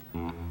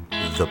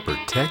the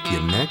Protect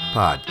Your Neck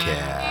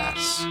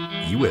Podcast,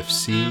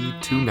 UFC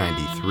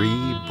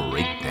 293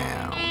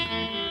 breakdown,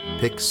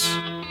 picks,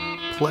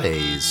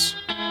 plays,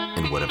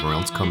 and whatever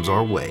else comes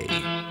our way.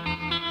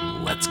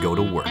 Let's go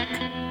to work.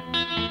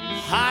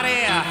 Hot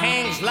air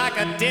hangs like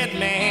a dead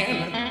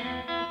man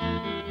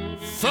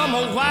from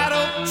a white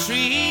oak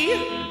tree.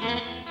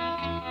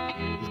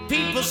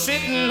 People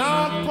sitting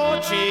on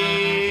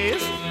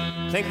porches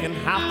thinking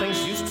how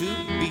things used to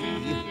be.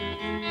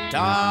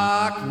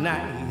 Dark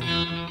night.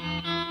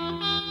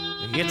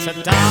 It's a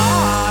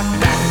dark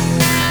night.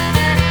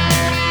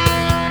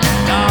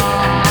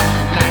 Dark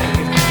night.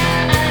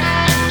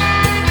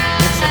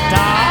 It's a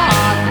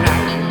dark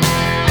night.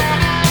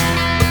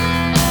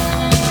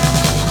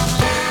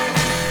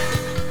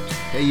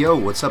 Hey yo,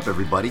 what's up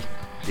everybody?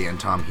 Dan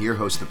Tom here,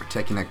 host of the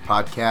Protect Your Neck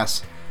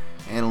Podcast,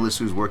 analyst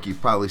whose work you've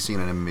probably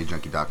seen on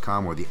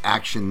MMAJunkie.com or the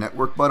Action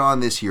Network. But on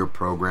this here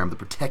program, the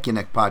Protect Your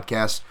Neck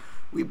Podcast,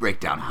 we break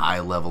down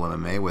high-level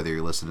MMA, whether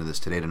you're listening to this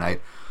today,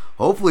 tonight.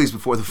 Hopefully it's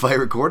before the fight,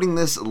 recording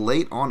this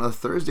late on a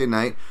Thursday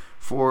night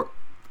for,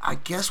 I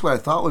guess, what I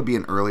thought would be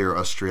an earlier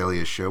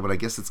Australia show, but I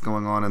guess it's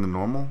going on in the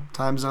normal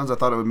time zones. I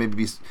thought it would maybe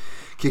be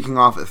kicking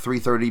off at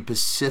 3:30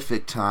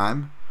 Pacific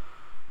time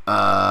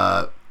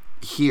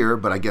here,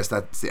 but I guess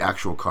that's the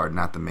actual card,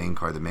 not the main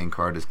card. The main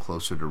card is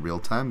closer to real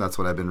time. That's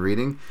what I've been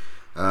reading.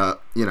 I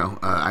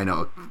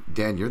know,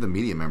 Dan, you're the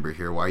media member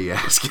here. Why are you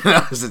asking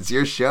us? It's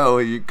your show.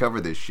 You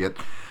cover this shit.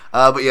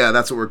 But yeah,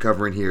 that's what we're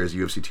covering here is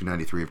UFC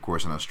 293, of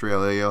course, in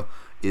Australia.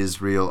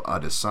 Israel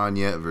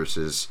Adesanya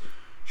versus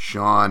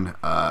Sean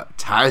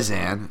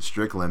Tarzan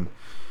Strickland.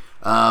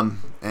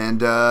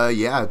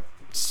 Yeah,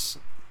 it's,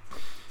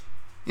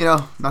 you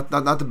know, not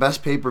the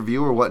best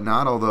pay-per-view or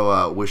whatnot,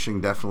 although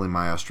wishing definitely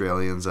my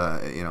Australians,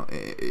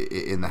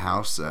 in the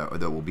house, or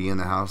that will be in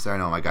the house there. I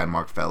know my guy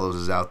Mark Fellows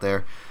is out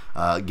there.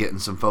 Getting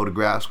some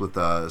photographs with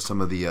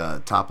some of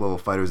the top-level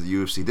fighters that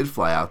UFC did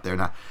fly out there.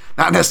 Not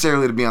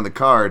necessarily to be on the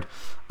card,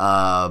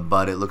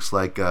 but it looks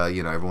like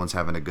everyone's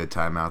having a good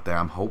time out there.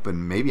 I'm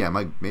hoping maybe I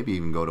might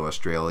even go to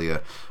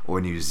Australia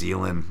or New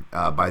Zealand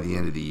by the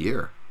end of the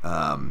year.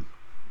 I'm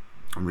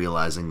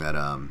realizing that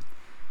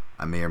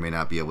I may or may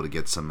not be able to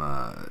get some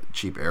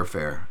cheap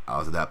airfare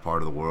out to that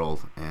part of the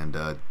world, and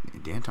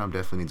Dan Tom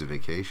definitely needs a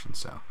vacation,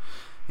 so...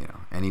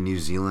 any New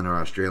Zealand or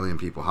Australian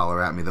people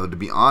holler at me. Though, to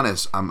be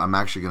honest, I'm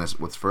actually going to...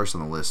 What's first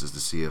on the list is to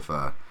see if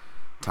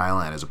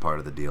Thailand is a part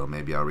of the deal.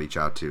 Maybe I'll reach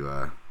out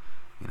to,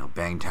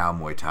 Bang Tao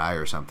Muay Thai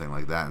or something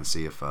like that and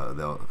see if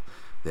they'll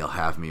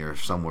have me or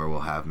somewhere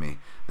will have me.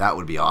 That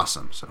would be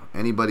awesome. So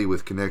anybody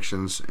with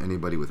connections,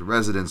 anybody with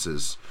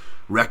residences,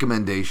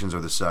 recommendations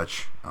or the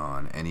such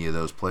on any of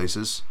those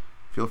places...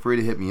 feel free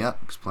to hit me up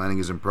because planning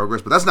is in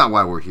progress. But that's not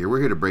why we're here. We're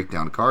here to break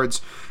down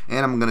cards,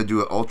 and I'm going to do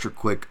an ultra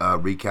quick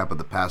recap of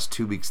the past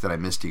 2 weeks that I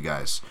missed you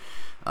guys,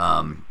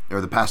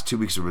 or the past 2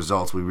 weeks of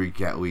results. I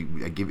think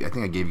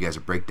I gave you guys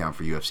a breakdown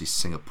for UFC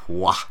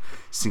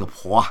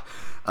Singapore.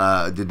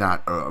 Did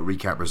not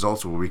recap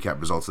results. We'll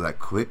recap results of that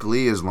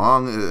quickly, as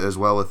well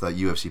with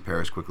UFC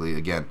Paris quickly.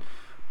 Again,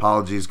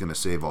 apologies. Going to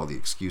save all the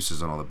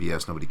excuses and all the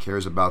BS. Nobody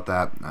cares about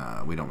that.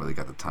 We don't really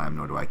got the time,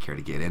 nor do I care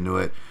to get into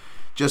it.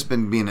 Just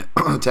been being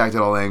attacked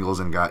at all angles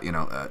and got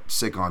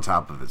sick on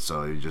top of it.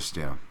 So you just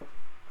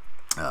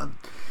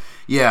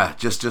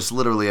just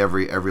literally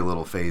every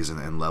little phase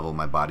and level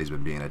my body's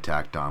been being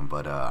attacked on.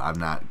 But I'm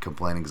not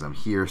complaining because I'm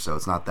here, so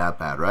it's not that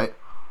bad, right?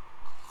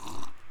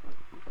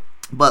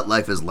 But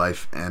life is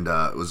life, and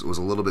was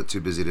a little bit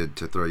too busy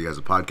to throw you guys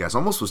a podcast.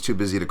 Almost was too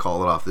busy to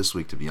call it off this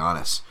week, to be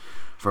honest,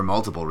 for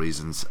multiple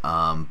reasons.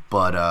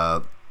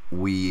 But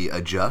we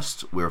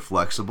adjust. We're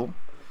flexible.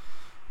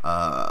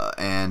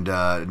 And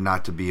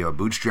not to be a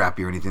bootstrappy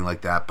or anything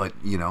like that, but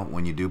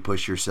when you do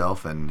push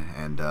yourself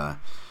and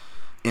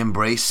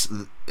embrace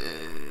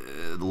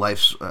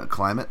life's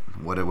climate,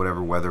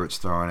 whatever weather it's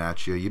throwing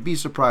at you, you'd be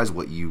surprised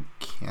what you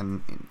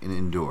can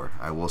endure.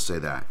 I will say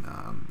that.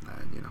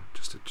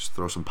 Just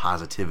throw some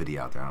positivity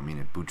out there. I don't mean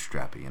it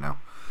bootstrappy,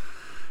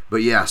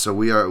 But yeah, so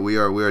we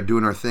are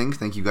doing our thing.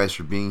 Thank you guys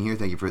for being here.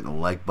 Thank you for hitting the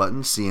like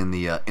button. Seeing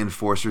the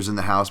enforcers in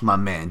the house. My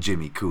man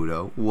Jimmy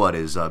Kudo. What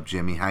is up,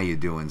 Jimmy? How you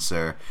doing,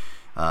 sir?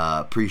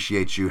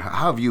 Appreciate you.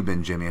 How have you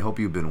been, Jimmy? I hope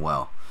you've been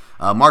well.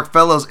 Mark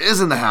Fellows is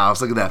in the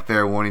house. Look at that.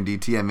 Fair warning,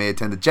 DT. I may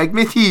attend the Jake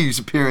Matthews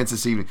appearance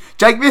this evening.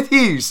 Jake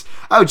Matthews.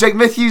 Oh, Jake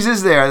Matthews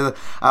is there.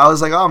 I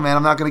was like, oh man,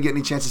 I'm not gonna get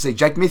any chance to say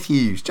Jake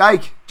Matthews.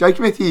 Jake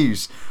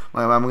Matthews.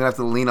 I'm going to have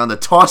to lean on the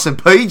Toss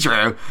and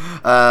Pedro.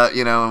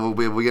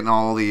 We're getting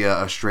all the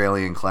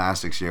Australian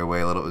classics here.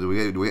 Do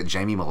we get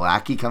Jamie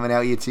Malaki coming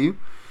out here too?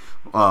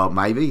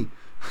 Maybe.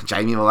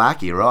 Jamie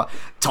Malaki, right?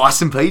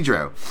 Tyson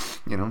Pedro.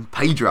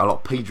 Pedro,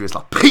 like Pedro's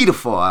like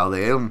pedophile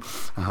there.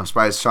 I'm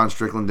surprised Sean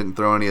Strickland didn't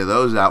throw any of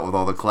those out with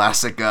all the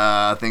classic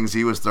things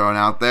he was throwing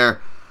out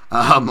there.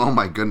 Oh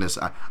my goodness.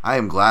 I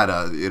am glad,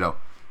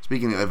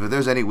 speaking of, if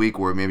there's any week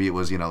where maybe it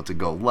was, to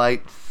go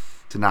light,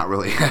 to not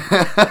really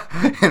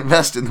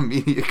invest in the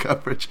media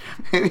coverage.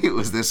 Maybe it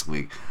was this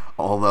week,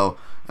 although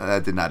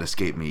that did not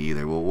escape me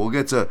either. We'll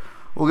get to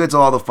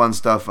all the fun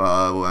stuff,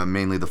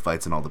 mainly the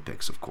fights and all the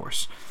picks, of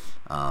course.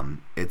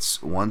 It's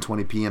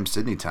 1:20 p.m.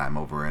 Sydney time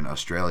over in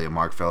Australia.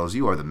 Mark Fellows,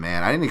 you are the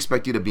man. I didn't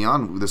expect you to be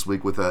on this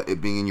week with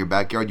it being in your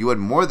backyard. You had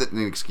more than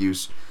an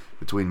excuse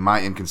between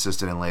my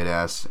inconsistent and late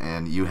ass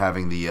and you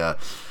having the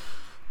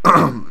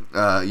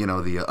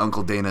the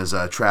Uncle Dana's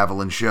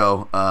travel and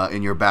show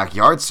in your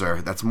backyard,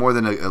 sir. That's more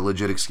than a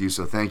legit excuse,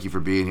 so thank you for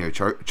being here.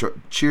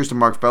 Cheers to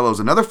Mark Fellows.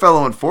 Another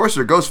fellow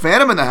enforcer, Ghost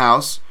Phantom in the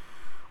house.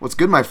 What's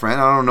good, my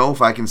friend? I don't know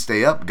if I can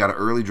stay up. Got an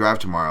early drive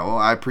tomorrow. Well,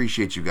 I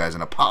appreciate you guys,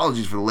 and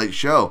apologies for the late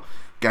show.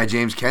 Guy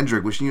James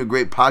Kendrick, wishing you a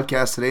great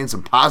podcast today and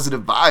some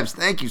positive vibes.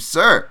 Thank you,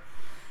 sir.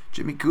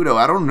 Jimmy Kudo,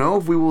 I don't know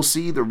if we will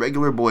see the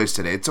regular boys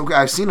today. It's okay.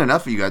 I've seen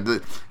enough of you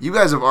guys. You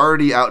guys have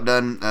already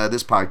outdone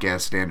this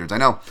podcast standards. I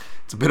know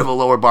it's a bit of a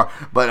lower bar,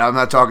 but I'm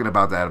not talking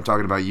about that. I'm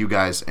talking about you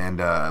guys and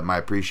my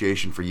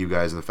appreciation for you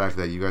guys and the fact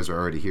that you guys are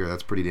already here.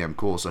 That's pretty damn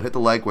cool. So hit the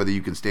like whether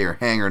you can stay or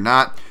hang or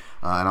not,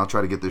 and I'll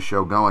try to get this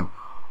show going.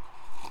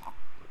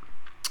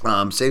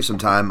 Save some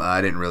time.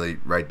 I didn't really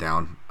write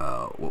down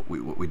what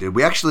we did.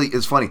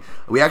 It's funny.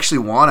 We actually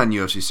won on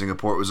UFC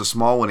Singapore. It was a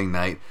small winning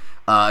night.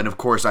 And of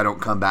course, I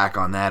don't come back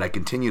on that. I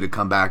continue to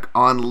come back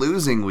on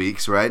losing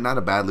weeks, right? Not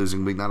a bad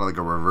losing week, not like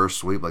a reverse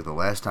sweep like the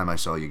last time I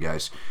saw you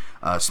guys.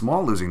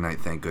 Small losing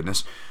night, thank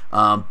goodness.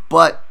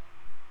 But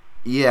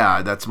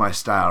yeah, that's my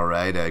style,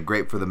 right?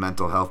 Great for the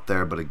mental health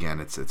there, but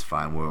again, it's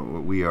fine.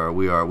 We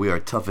are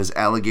tough as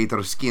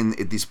alligator skin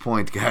at this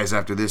point, guys.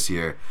 After this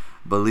year,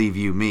 believe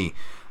you me.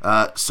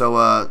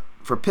 So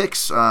for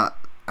picks, I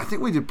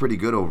think we did pretty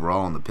good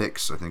overall on the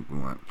picks. I think we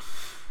went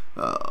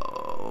 1-0,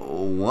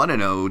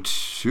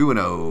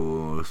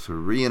 2-0,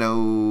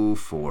 3-0,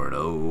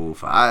 4-0,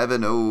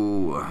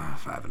 5-0,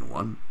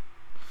 5-1,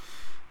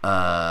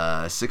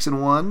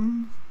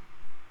 6-1,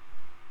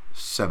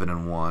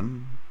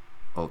 7-1.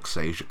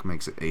 Olksajik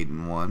makes it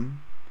 8-1.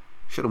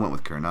 Should have went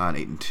with Kernan,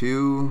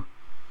 8-2.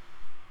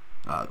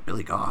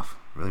 Billy Goff,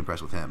 really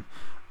impressed with him.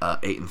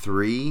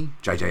 8-3.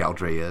 JJ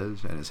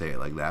Aldreyes, I didn't say it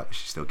like that, but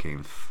she still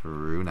came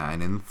through.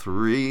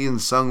 9-3. And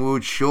Sungwoo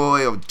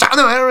Choi of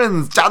Jano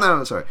Aaron's.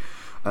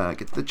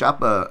 Get to the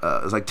chopper.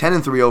 It was like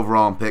 10-3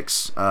 overall in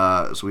picks.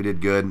 So we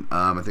did good.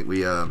 I think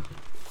we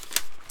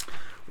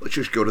let's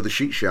just go to the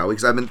sheet, shall we?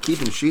 Because I've been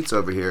keeping sheets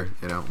over here.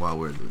 While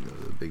we're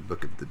the big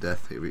book of the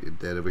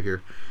dead over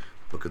here.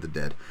 Book of the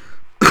Dead.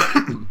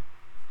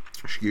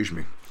 Excuse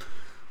me.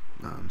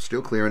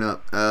 Still clearing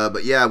up.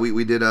 But yeah,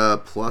 we did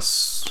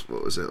plus,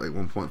 what was it, like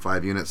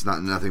 1.5 units,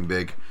 nothing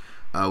big.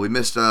 We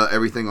missed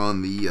everything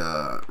on the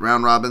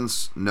round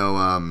robins.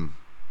 No,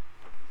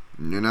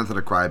 nothing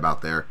to cry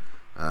about there,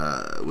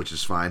 which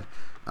is fine.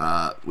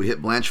 We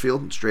hit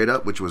Blanchfield straight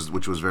up, which was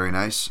very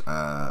nice.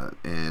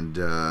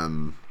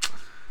 And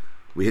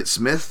we hit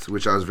Smith,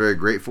 which I was very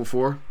grateful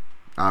for,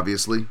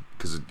 obviously,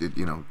 because it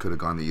could have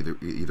gone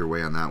either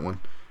way on that one.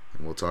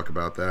 And we'll talk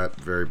about that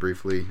very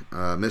briefly.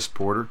 Missed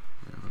Porter.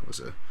 It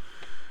was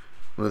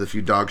one of the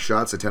few dog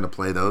shots. I tend to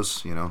play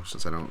those,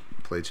 since I don't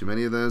play too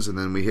many of those. And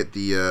then we hit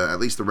the at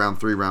least the round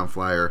 3 round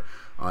flyer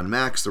on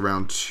Max, the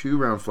round 2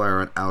 round flyer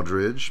on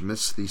Aldridge.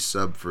 Missed the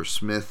sub for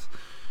Smith.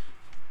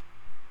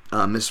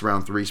 Missed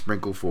round 3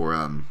 sprinkle for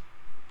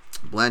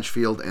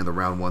Blanchfield, and the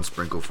round 1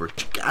 sprinkle for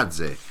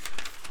Chikadze.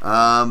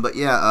 But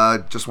yeah,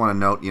 just want to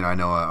note, I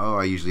know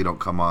I usually don't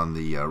come on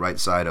the right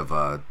side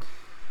of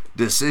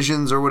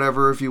decisions or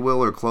whatever, if you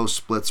will, or close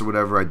splits or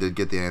whatever. I did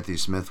get the Anthony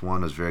Smith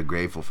one. I was very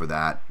grateful for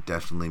that.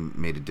 Definitely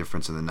made a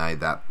difference in the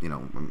night. That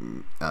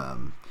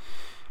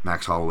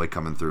Max Holloway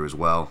coming through as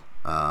well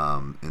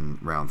in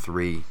round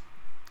 3.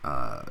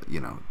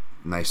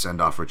 Nice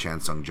send off for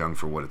Chan Sung Jung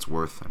for what it's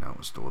worth. I know it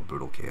was still a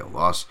brutal KO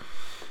loss.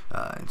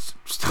 It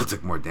still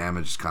took more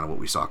damage. It's kind of what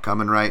we saw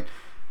coming, right?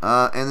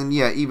 And then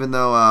yeah, even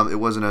though it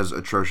wasn't as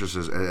atrocious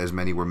as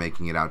many were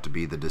making it out to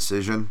be, the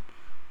decision.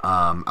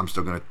 I'm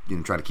still going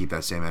to try to keep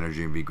that same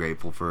energy and be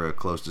grateful for a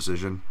close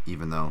decision,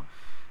 even though,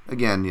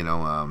 again,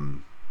 the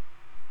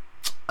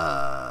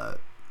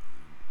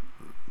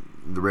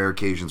rare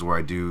occasions where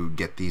I do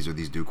get these or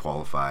these do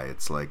qualify,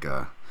 it's like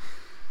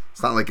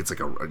it's not like it's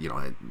like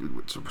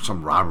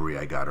some robbery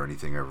I got or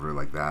anything ever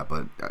like that,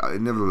 but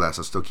nevertheless,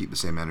 I'll still keep the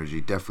same energy,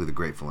 definitely the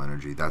grateful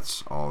energy.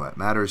 That's all that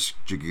matters.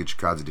 Jigiga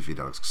Chikadze defeated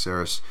Alex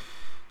Caceres.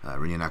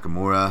 Rinya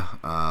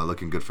Nakamura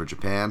looking good for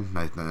Japan.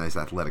 Nice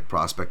athletic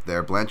prospect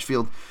there.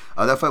 Blanchfield,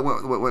 that fight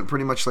went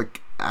pretty much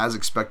like as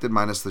expected,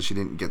 minus that she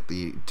didn't get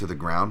to the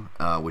ground,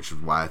 which is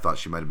why I thought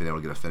she might have been able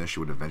to get a finish. She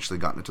would have eventually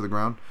gotten it to the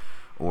ground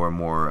or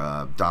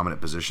more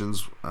dominant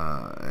positions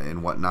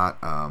and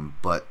whatnot.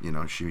 But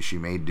she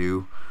may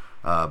do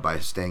by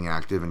staying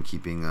active and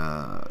keeping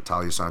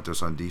Talia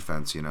Santos on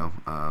defense.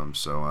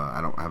 So I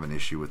don't have an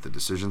issue with the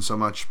decision so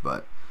much,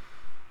 but.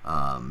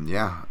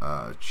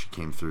 She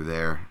came through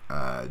there.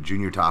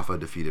 Junior Tafa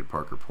defeated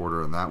Parker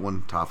Porter on that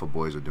one. Tafa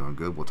boys are doing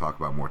good. We'll talk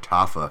about more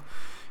Tafa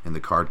in the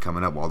card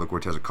coming up. Waldo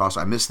Cortez Acosta.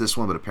 I missed this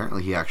one, but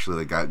apparently he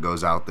actually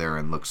goes out there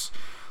and looks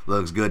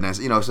good. And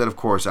said, of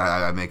course,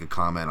 I make a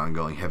comment on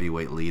going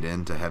heavyweight lead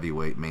in to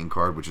heavyweight main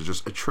card, which is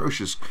just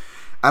atrocious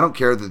I don't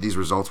care that these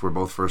results were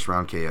both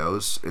first-round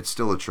KOs. It's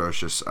still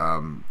atrocious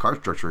card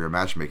structuring or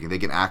matchmaking. They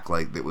can act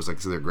like it was like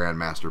their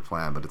grandmaster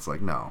plan, but it's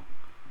like, no.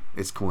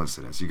 It's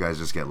coincidence. You guys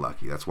just get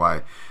lucky. That's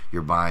why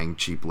you're buying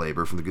cheap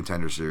labor from the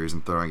Contender Series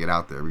and throwing it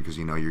out there, because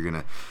you know you're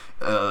going to,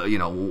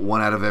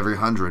 1 out of every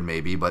 100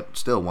 maybe, but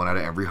still 1 out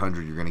of every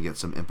 100 you're going to get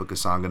some Impa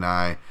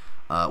Kasanganay,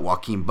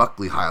 Joaquin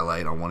Buckley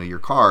highlight on one of your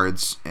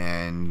cards,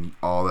 and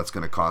all that's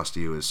going to cost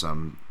you is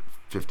some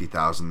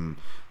 50,000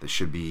 that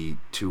should be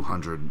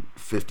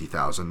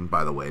 250,000,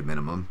 by the way,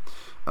 minimum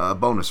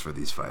bonus for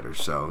these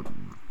fighters. So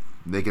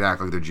they can act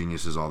like they're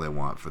geniuses all they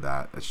want for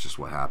that. That's just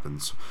what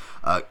happens.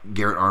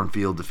 Garrett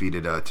Armfield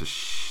defeated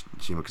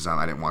Shima Kazan.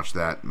 I didn't watch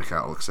that.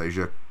 Mikhail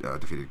Alexeyev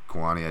defeated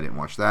Kouani. I didn't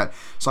watch that.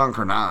 Song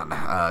Kernan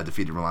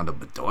defeated Rolando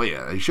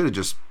Bedoya. He should have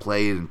just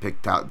played and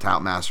picked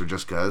Tout Master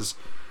just because.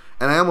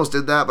 And I almost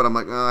did that, but I'm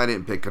like, oh, I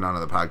didn't pick Kernan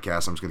on the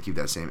podcast. I'm just going to keep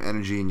that same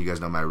energy. And you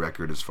guys know my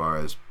record as far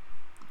as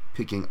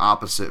picking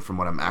opposite from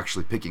what I'm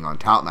actually picking on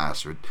Tout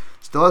Master. It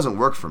still hasn't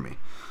worked for me.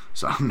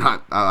 So I'm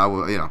not, I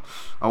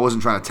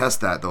wasn't trying to test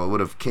that, though. It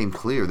would have came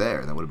clear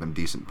there. That would have been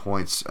decent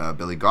points.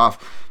 Billy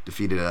Goff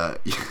defeated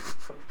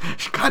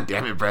God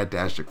damn it, Brad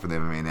Dashik for the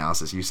MMA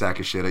analysis.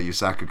 Yusaka Shida,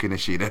 Yusaka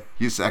Kaneshita,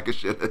 Yusaka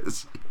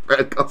Shida.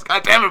 Brad goes,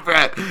 God damn it,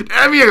 Brad.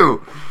 Damn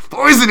you.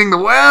 Poisoning the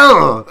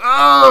well.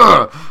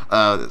 Oh.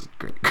 That's a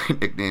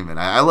great nickname. And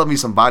I love me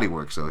some body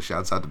work, so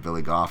shouts out to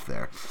Billy Goff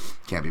there.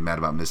 Can't be mad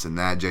about missing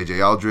that.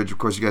 JJ Aldridge, of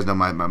course, you guys know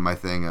my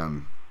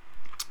thing.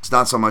 It's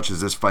not so much is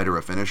this fighter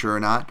a finisher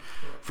or not.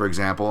 For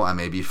example, I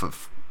may be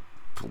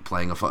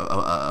playing a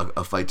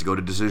fight to go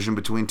to decision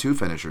between two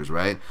finishers,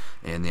 right?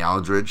 In the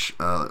Aldridge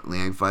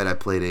Liang fight, I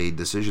played a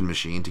decision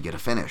machine to get a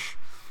finish.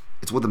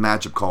 It's what the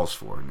matchup calls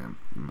for. And am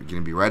I going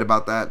to be right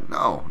about that?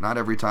 No, not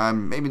every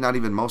time. Maybe not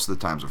even most of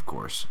the times, of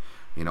course.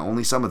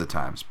 Only some of the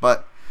times.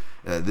 But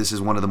this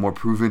is one of the more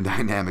proven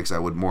dynamics, I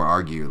would more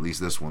argue, at least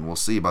this one. We'll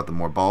see about the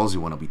more ballsy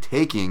one I'll be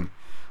taking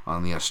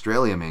on the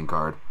Australia main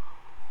card.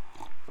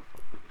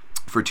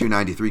 For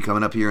 293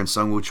 coming up here, and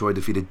Sung Woo Choi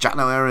defeated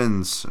Jano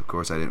Aarons. Of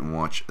course, I didn't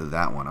watch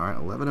that one. All right,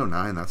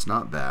 11:09. That's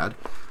not bad.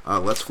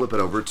 Let's flip it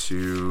over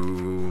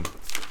to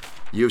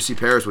UFC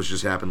Paris, which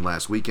just happened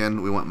last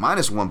weekend. We went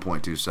minus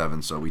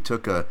 1.27, so we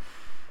took a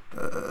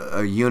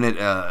unit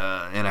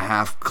and a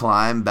half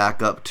climb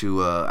back up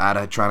to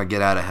trying to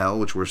get out of hell,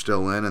 which we're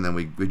still in, and then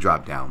we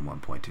dropped down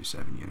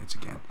 1.27 units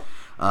again.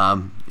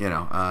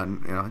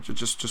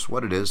 Just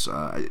what it is.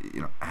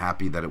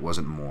 Happy that it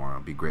wasn't more.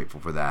 I'll be grateful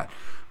for that.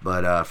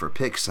 But for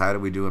picks, how do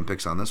we do in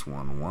picks on this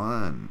one?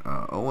 0-1,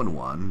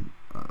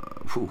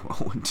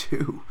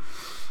 0-2,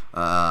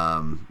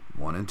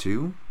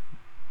 1-2,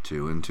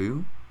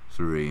 2-2,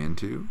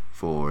 3-2,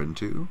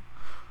 4-2,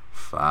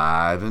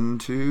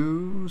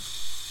 5-2,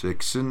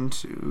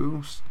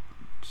 6-2.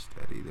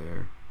 Steady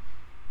there.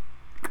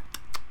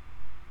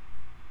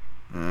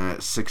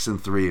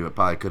 6-3, but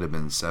probably could have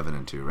been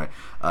 7-2, right?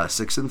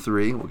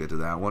 6-3, we'll get to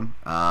that one.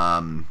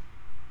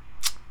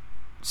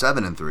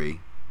 7-3,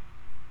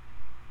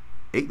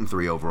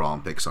 8-3 overall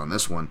in picks on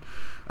this one.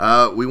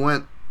 We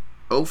went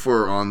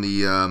 0-4 on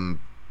the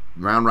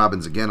round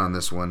robins again on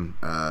this one.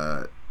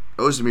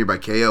 Ozdemir by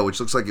KO, which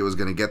looks like it was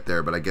going to get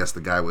there, but I guess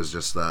the guy was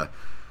just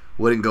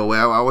wouldn't go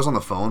well. I was on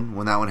the phone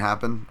when that one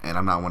happened, and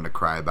I'm not one to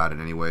cry about it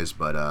anyways,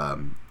 but I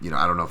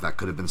don't know if that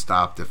could have been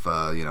stopped if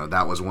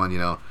that was one,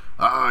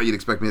 you'd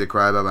expect me to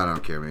cry about it. I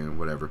don't care, man,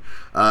 whatever.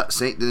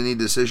 Saint Denis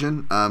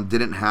decision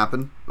didn't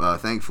happen.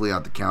 Thankfully,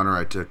 out the counter,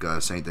 I took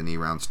Saint Denis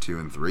rounds 2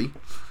 and 3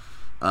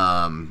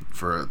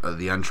 for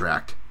the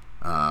untracked,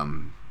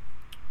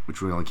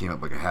 which we only came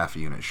up like a half a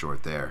unit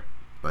short there.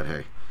 But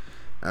hey,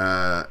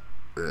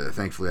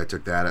 thankfully I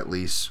took that at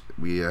least.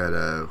 We had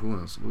who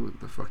else? Who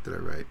the fuck did I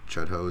write?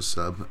 Chudho's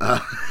sub.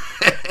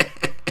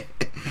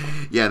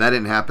 Yeah, that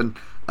didn't happen,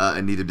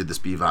 and neither did the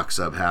Spivak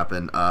sub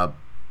happen.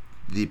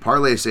 The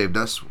parlay saved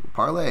us.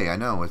 Parlay, I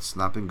know it's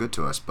not been good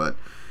to us, but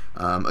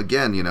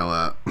again,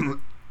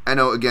 I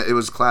know again it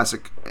was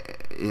classic.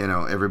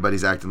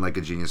 Everybody's acting like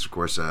a genius. Of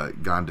course,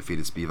 Gon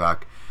defeated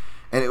Spivak,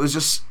 and it was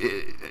just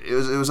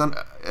it was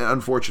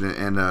unfortunate.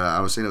 And I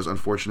was saying it was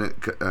unfortunate,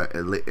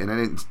 and I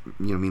didn't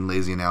mean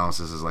lazy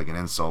analysis is like an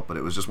insult, but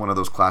it was just one of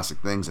those classic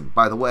things. And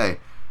by the way,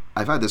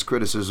 I've had this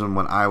criticism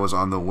when I was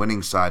on the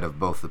winning side of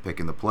both the pick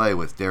and the play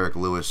with Derek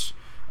Lewis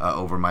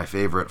over my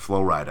favorite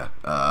Flo Rida.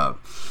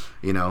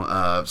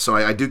 So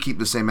I do keep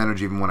the same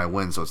energy even when I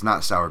win. So it's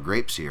not sour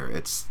grapes here.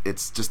 It's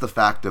just the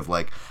fact of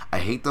like I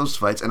hate those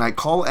fights, and I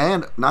call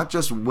and not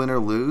just win or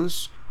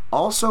lose,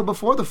 also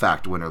before the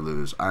fact win or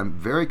lose. I'm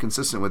very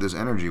consistent with this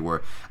energy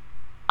where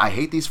I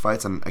hate these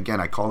fights, and again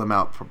I call them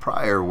out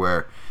prior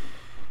where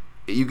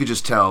you could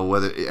just tell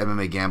whether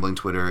MMA gambling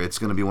Twitter, it's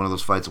going to be one of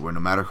those fights where no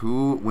matter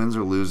who wins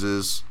or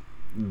loses,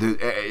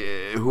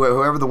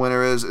 whoever the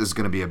winner is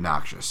going to be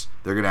obnoxious.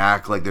 They're going to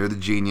act like they're the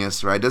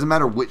genius, right? It doesn't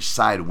matter which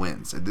side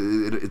wins.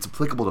 It's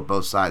applicable to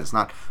both sides. It's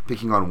not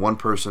picking on one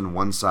person,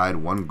 one side,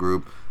 one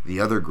group, the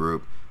other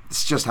group.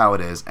 It's just how it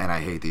is, and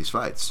I hate these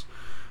fights.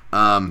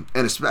 And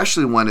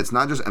especially when it's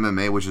not just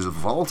MMA, which is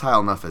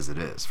volatile enough as it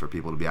is for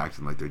people to be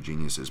acting like they're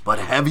geniuses, but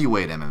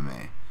heavyweight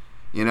MMA.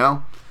 you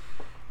know?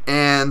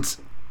 And,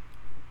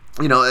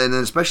 and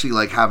especially,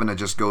 like, having to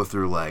just go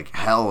through, like,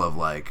 hell of,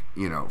 like,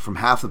 from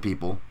half the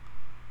people,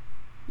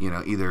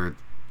 either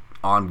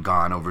on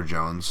Gane over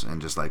Jones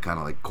and just, like, kind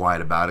of, like,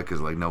 quiet about it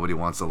because, like, nobody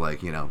wants to,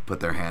 like, put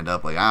their hand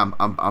up. Like,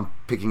 I'm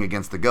picking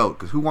against the GOAT,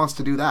 because who wants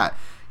to do that?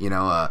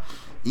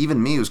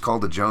 Even me, who's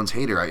called a Jones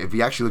hater, if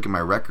you actually look at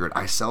my record,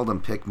 I seldom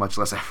pick, much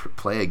less ever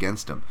play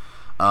against him.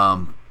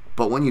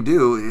 But when you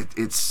do,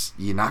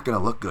 you're not going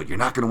to look good. You're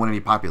not going to win any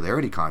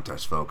popularity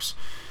contests, folks.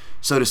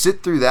 So to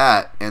sit through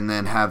that and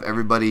then have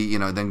everybody,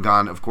 then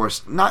Gane, of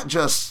course, not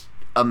just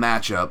a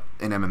matchup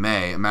in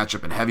MMA, a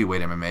matchup in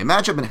heavyweight MMA, a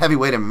matchup in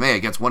heavyweight MMA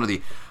against one of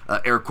the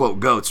air quote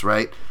GOATs,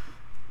 right?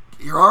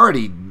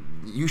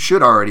 You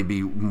should already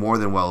be more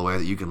than well aware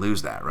that you can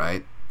lose that,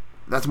 right?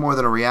 That's more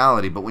than a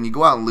reality. But when you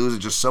go out and lose it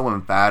just so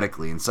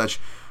emphatically and such,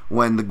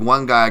 when the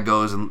one guy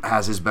goes and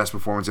has his best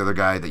performance, the other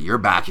guy that you're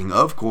backing,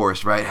 of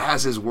course, right,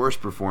 has his worst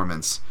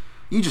performance,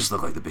 you just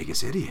look like the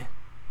biggest idiot.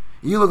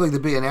 You look like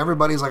and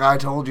everybody's like, I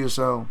told you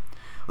so.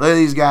 Look at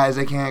these guys,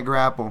 they can't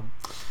grapple.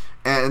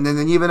 And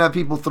then you even have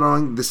people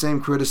throwing the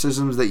same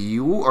criticisms that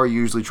you are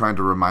usually trying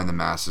to remind the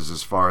masses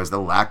as far as the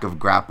lack of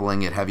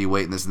grappling at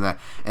heavyweight and this and that.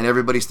 And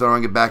everybody's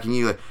throwing it back at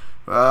you like,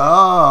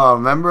 oh,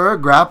 remember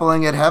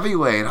grappling at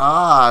heavyweight?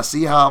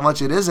 See how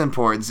much it is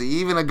important. See,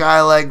 even a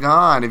guy like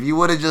Gane, if you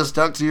would have just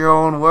stuck to your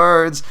own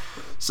words.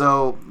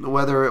 So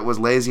whether it was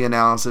lazy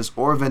analysis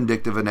or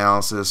vindictive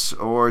analysis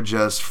or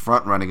just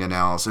front-running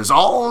analysis,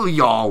 all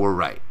y'all were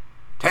right.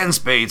 10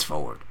 spades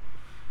forward.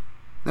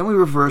 Then we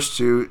reverse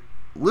to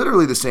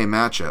literally the same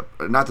matchup.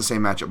 Not the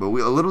same matchup, but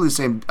literally the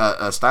same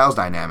styles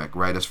dynamic,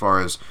 right, as far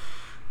as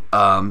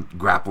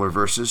grappler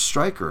versus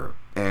striker.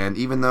 And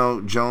even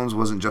though Jones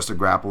wasn't just a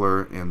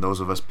grappler, and those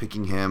of us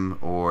picking him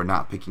or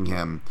not picking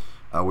him,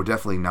 we're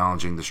definitely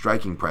acknowledging the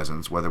striking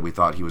presence, whether we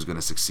thought he was going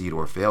to succeed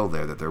or fail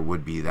there, that there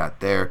would be that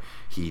there.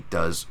 He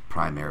does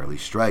primarily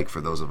strike, for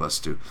those of us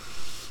to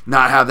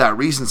not have that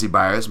recency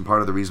bias, and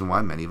part of the reason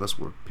why many of us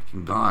were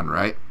picking Gane,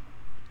 right?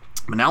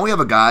 But now we have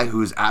a guy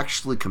who's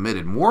actually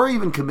committed, more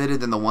even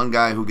committed than the one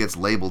guy who gets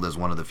labeled as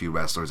one of the few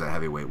wrestlers at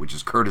heavyweight, which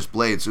is Curtis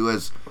Blades, who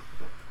has,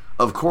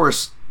 of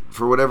course,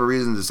 for whatever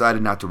reason,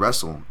 decided not to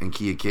wrestle in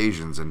key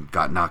occasions and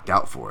got knocked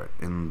out for it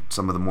in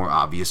some of the more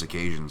obvious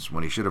occasions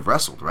when he should have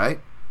wrestled, right?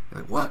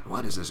 You're like,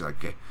 what is this?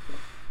 Like, okay,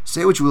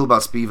 say what you will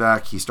about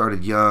Spivak. He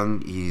started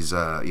young. He's,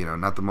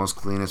 not the most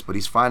cleanest, but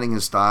he's finding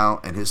his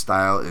style, and his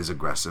style is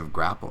aggressive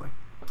grappling.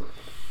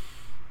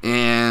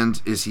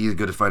 And is he as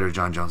good a fighter as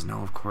Jon Jones?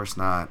 No, of course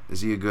not.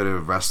 Is he a good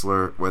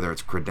wrestler, whether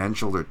it's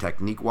credentialed or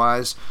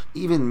technique-wise?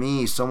 Even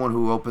me, someone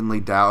who openly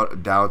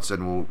doubts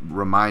and will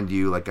remind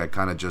you, like I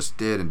kind of just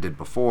did and did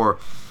before,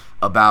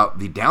 about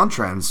the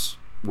downtrends,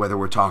 whether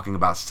we're talking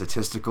about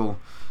statistical,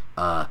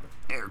 air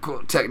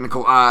quote,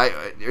 technical eye,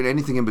 or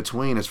anything in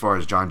between as far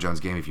as Jon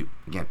Jones' game, if you,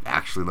 again,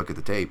 actually look at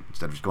the tape,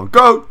 instead of just going,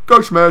 go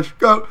smash,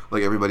 go,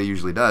 like everybody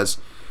usually does,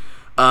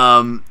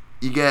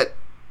 you get,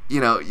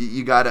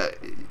 you gotta...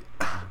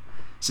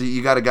 So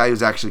you got a guy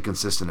who's actually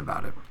consistent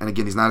about it. And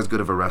again, he's not as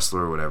good of a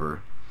wrestler or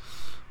whatever.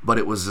 But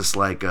it was just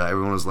like,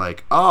 everyone was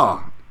like,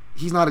 oh,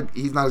 he's not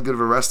as good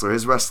of a wrestler.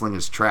 His wrestling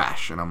is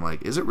trash. And I'm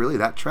like, is it really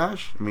that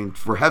trash? I mean,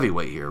 for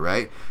heavyweight here,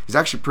 right? He's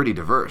actually pretty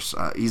diverse.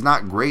 He's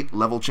not great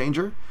level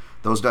changer.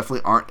 Those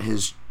definitely aren't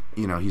his,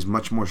 he's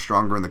much more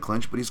stronger in the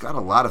clinch. But he's got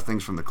a lot of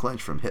things from the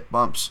clinch, from hip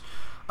bumps,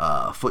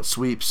 foot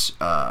sweeps.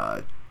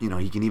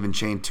 He can even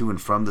chain to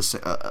and from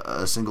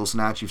a single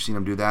snatch. You've seen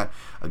him do that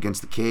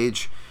against the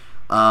cage.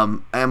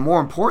 And more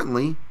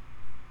importantly,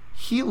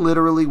 he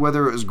literally,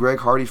 whether it was Greg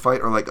Hardy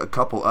fight or like a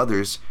couple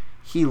others,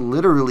 he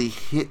literally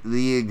hit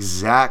the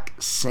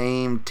exact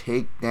same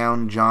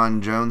takedown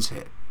Jon Jones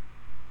hit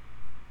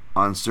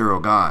on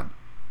Ciryl Gane.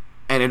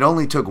 And it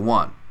only took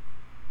one.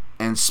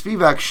 And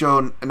Spivak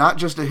showed not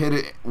just to hit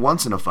it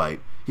once in a fight,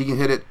 he can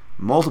hit it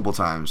multiple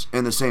times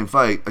in the same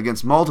fight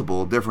against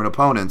multiple different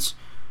opponents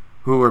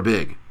who are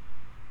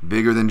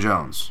bigger than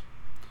Jones.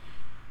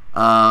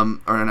 Or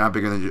not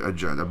bigger than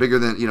Jones, bigger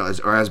than,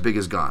 or as big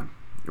as Gane,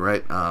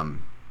 right?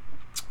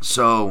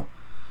 So,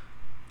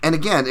 and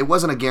again, it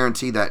wasn't a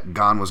guarantee that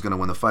Gane was going to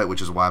win the fight,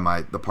 which is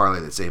why the parlay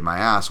that saved my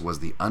ass was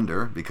the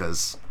under,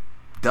 because,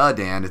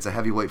 Dan, it's a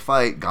heavyweight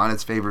fight. Gane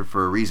is favored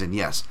for a reason.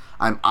 Yes,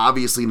 I'm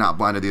obviously not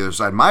blind to the other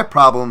side. My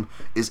problem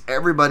is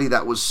everybody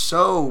that was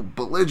so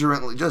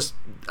belligerently, just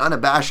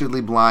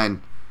unabashedly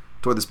blind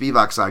toward the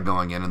Spivak side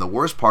going in, and the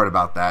worst part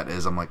about that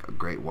is I'm like,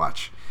 great,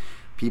 watch.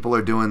 People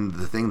are doing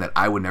the thing that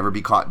I would never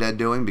be caught dead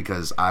doing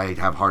because I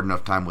have hard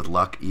enough time with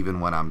luck even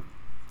when I'm,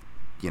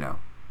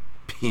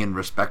 being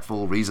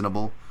respectful,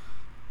 reasonable,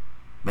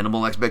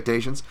 minimal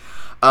expectations.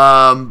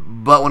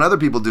 But when other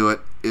people do it,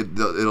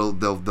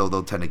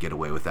 they'll tend to get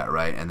away with that,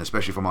 right? And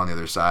especially if I'm on the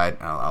other side,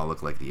 I'll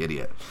look like the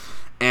idiot.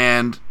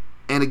 And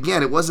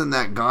again, it wasn't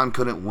that Gane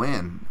couldn't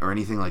win or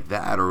anything like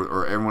that,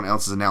 or everyone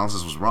else's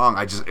analysis was wrong.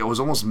 It was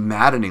almost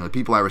maddening. Like,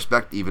 people I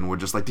respect even were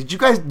just like, do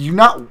you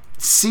not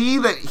see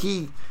that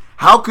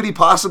how could he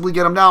possibly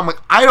get him down? I'm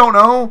like, I don't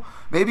know.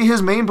 Maybe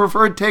his main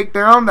preferred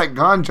takedown that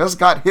Gane just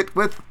got hit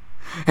with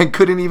and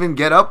couldn't even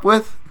get up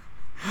with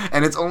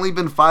And it's only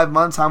been 5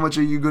 months. How much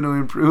are you going to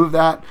improve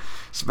that?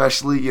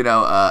 Especially,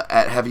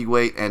 at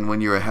heavyweight, and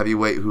when you're a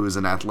heavyweight who is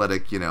an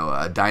athletic,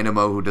 a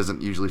dynamo who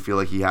doesn't usually feel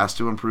like he has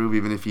to improve,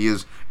 even if he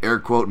is, air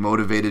quote,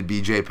 motivated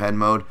BJ Penn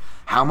mode.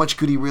 How much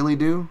could he really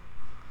do?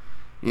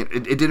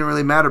 It didn't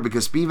really matter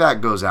because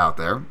Spivak goes out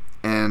there,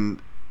 and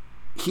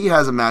he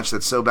has a match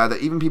that's so bad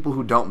that even people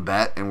who don't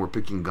bet and were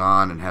picking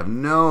Gon and have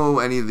no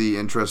any of the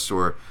interests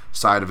or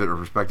side of it or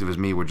perspective as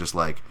me were just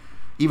like,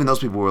 even those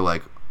people were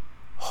like,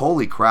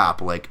 holy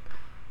crap, like,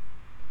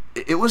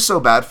 it was so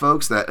bad,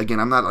 folks, that, again,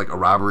 I'm not like a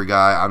robbery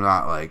guy. I'm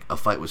not like a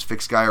fight was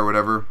fixed guy or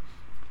whatever.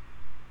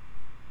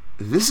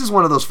 This is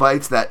one of those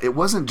fights that it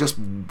wasn't just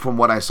from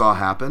what I saw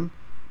happen,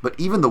 but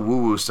even the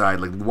woo-woo side,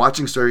 like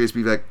watching Sergey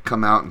Spivak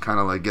come out and kind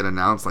of like get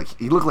announced, like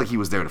he looked like he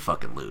was there to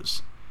fucking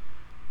lose.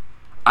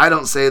 I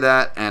don't say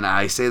that, and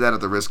I say that at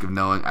the risk of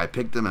knowing I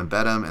picked him and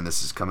bet him, and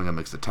this is coming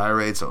amidst the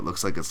tirade, so it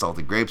looks like it's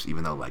salted grapes,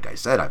 even though, like I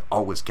said, I've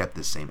always kept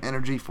this same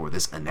energy for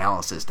this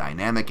analysis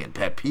dynamic and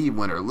pet peeve,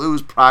 win or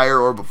lose, prior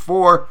or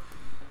before.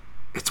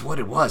 It's what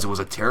it was. It was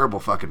a terrible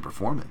fucking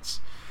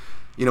performance.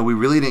 We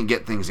really didn't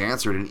get things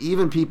answered, and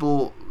even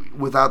people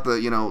without the,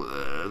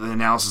 the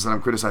analysis that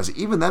I'm criticizing,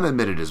 even them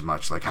admitted as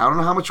much. Like, I don't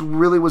know how much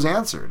really was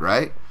answered,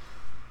 right?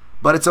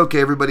 But it's okay.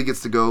 Everybody gets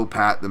to go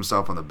pat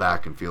themselves on the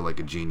back and feel like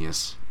a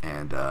genius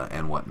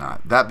and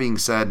whatnot. That being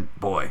said,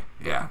 boy,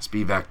 yeah,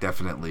 Spivak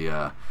definitely.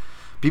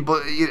 People,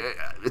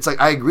 it's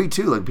like I agree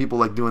too. Like people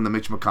like doing the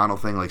Mitch McConnell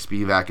thing, like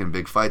Spivak in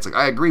big fights. Like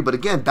I agree, but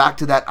again, back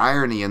to that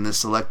irony in this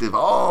selective.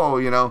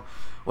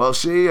 Well,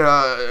 see,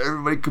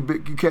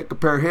 you can't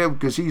compare him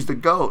because he's the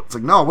GOAT. It's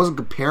like, no, I wasn't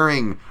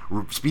comparing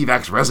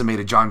Spivak's resume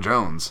to John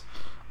Jones.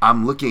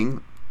 I'm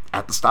looking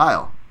at the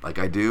style, like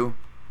I do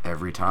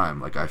every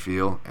time. Like I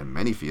feel, and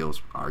many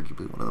feels,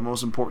 arguably one of the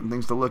most important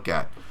things to look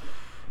at.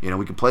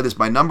 We can play this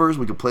by numbers,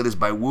 we can play this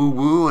by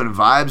woo-woo and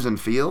vibes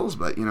and feels,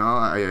 but,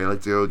 I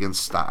like to go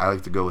I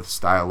like to go with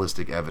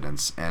stylistic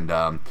evidence. And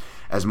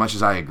as much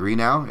as I agree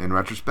now, in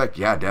retrospect,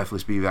 yeah,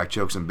 definitely Spivak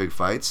chokes in big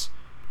fights.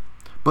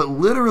 But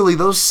literally,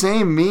 those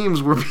same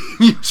memes were being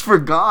used for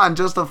Gon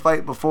just a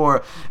fight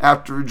before,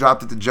 after he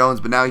dropped it to Jones.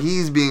 But now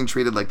he's being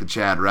treated like the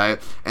Chad, right?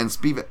 And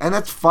Spivak, and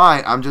that's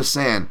fine. I'm just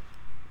saying,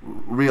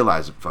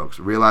 realize it, folks.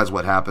 Realize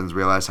what happens.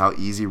 Realize how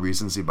easy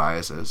recency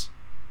bias is,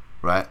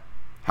 right?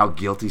 How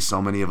guilty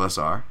so many of us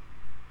are.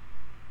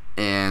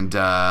 And,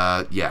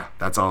 yeah,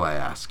 that's all I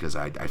ask, because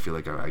I feel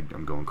like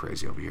I'm going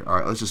crazy over here. All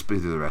right, let's just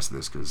speed through the rest of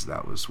this, because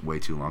that was way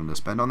too long to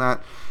spend on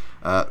that.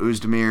 Fiorot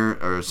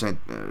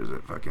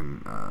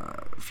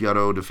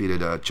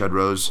defeated Chud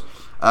Rose.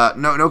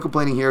 No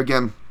complaining here.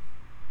 Again,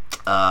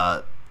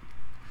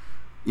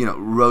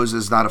 Rose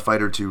is not a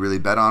fighter to really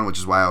bet on, which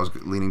is why I was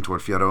leaning toward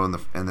Fiorot.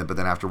 But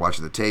then after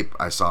watching the tape,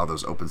 I saw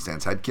those open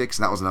stance head kicks,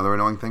 and that was another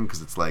annoying thing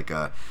because it's like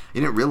you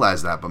didn't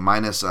realize that, but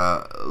minus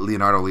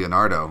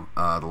Leonardo,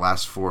 the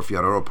last 4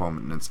 Fiorot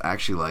opponents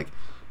actually like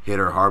hit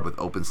her hard with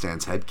open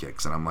stance head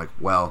kicks, and I'm like,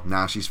 well,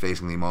 now she's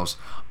facing the most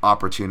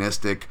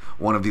opportunistic,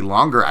 one of the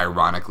longer,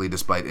 ironically,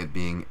 despite it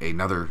being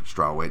another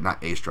strawweight,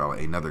 not a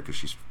strawweight, another, because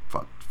she's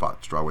fought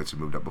strawweights who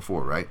moved up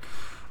before, right?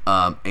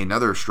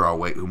 Another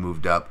strawweight who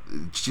moved up.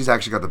 She's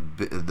actually got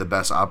the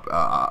best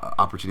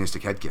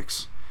opportunistic head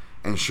kicks,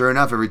 and sure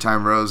enough, every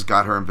time Rose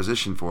got her in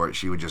position for it,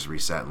 she would just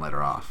reset and let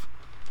her off.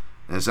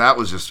 And so that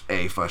was just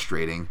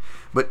frustrating.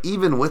 But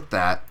even with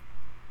that,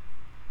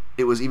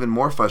 it was even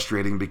more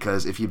frustrating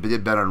because if you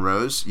did bet on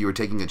Rose, you were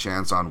taking a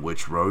chance on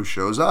which Rose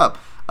shows up.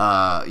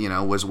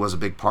 Was a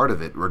big part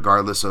of it,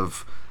 regardless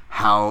of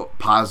how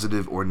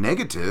positive or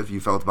negative you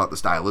felt about the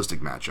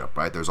stylistic matchup,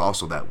 right? There's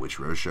also that which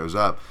Rose shows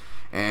up.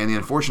 And the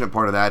unfortunate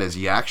part of that is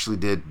he actually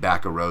did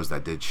back a Rose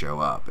that did show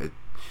up.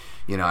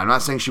 I'm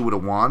not saying she would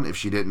have won if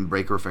she didn't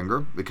break her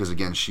finger, because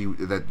again, she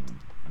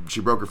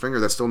broke her finger.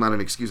 That's still not an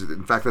excuse.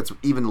 In fact, that's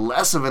even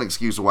less of an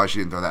excuse of why she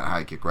didn't throw that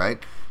high kick, right?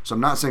 So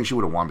I'm not saying she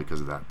would have won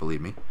because of that.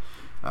 Believe me.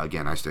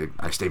 Again, I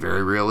stay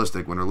very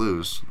realistic, win or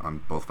lose,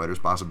 on both fighters'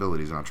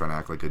 possibilities. I'm not trying to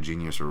act like a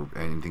genius or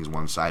anything's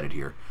one-sided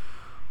here.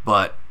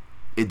 But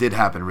it did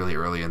happen really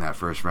early in that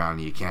first round,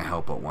 and you can't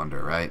help but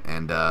wonder, right?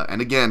 And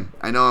again,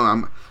 I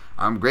know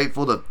I'm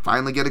grateful to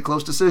finally get a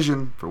close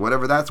decision for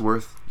whatever that's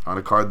worth on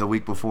a card the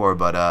week before,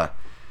 but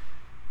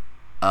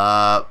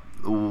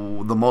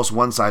the most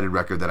one-sided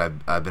record that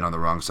I've been on the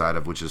wrong side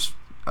of, which is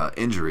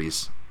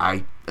injuries.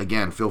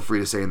 Again, feel free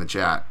to say in the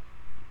chat,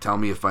 tell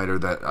me a fighter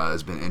that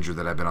has been injured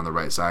that I've been on the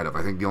right side of.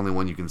 I think the only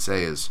one you can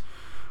say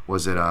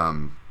was it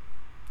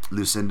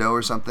Lucindo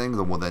or something,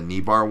 the one that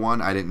Nibar won.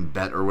 I didn't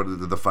bet or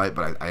what the fight,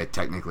 but I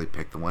technically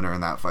picked the winner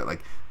in that fight.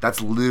 Like, that's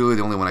literally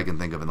the only one I can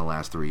think of in the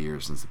last 3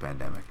 years since the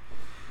pandemic.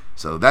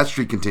 So that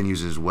streak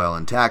continues as well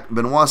intact.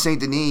 Benoit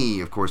Saint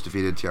Denis, of course,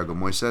 defeated Thiago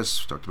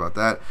Moises. We talked about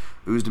that.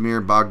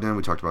 Uzdemir Bogdan,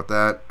 we talked about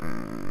that.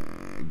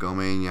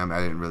 Gomain,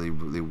 I didn't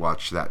really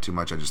watch that too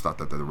much. I just thought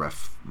that the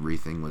referee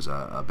thing was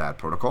a bad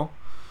protocol.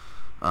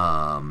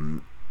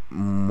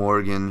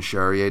 Morgan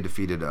Charrier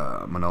defeated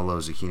Manolo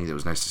Zucchini. That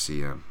was nice to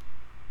see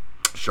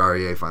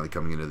Charrier finally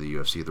coming into the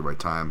UFC at the right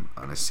time.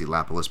 Nice to see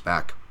Lapalus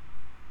back.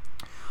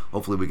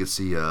 Hopefully we could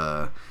see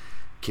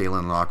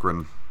Kaylin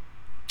Loughran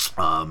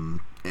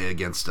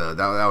Against that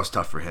was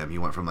tough for him. He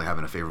went from like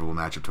having a favorable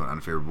matchup to an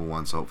unfavorable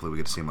one. So hopefully we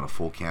get to see him on a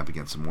full camp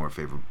against a more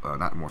favorable,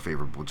 not more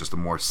favorable, just a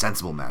more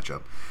sensible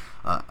matchup.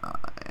 I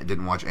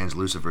didn't watch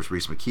Angelusa versus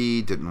Reese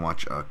McKee. Didn't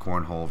watch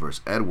Cornhole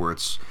versus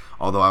Edwards.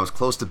 Although I was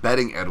close to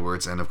betting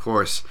Edwards, and of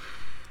course,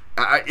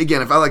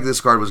 again, I felt like this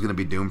card was going to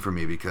be doomed for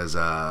me because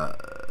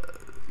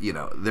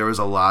there was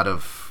a lot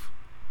of.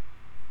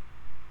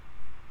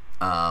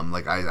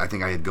 I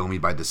think I had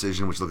Gomi by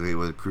decision, which looked like it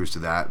would cruise to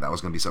that. That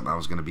was going to be something I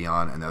was going to be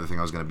on, and the other thing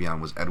I was going to be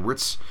on was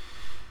Edwards.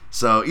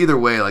 So either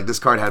way, like this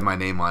card had my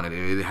name on it.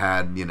 It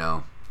had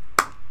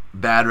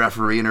bad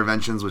referee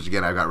interventions, which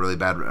again I've got really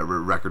bad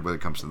record when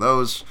it comes to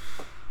those.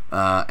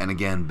 And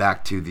again,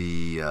 back to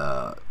the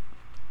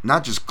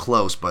not just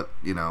close, but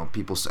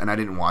people. And I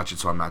didn't watch it,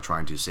 so I'm not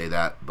trying to say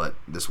that. But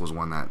this was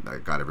one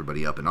that got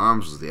everybody up in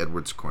arms. Was the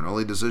Edwards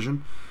Cornoli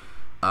decision.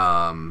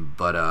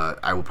 But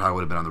I probably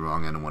would have been on the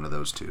wrong end of one of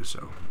those two.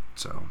 So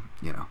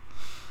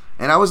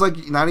and I was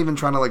like not even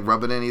trying to like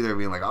rub it in either,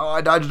 being like, oh,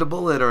 I dodged a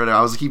bullet, or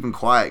I was keeping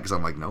quiet because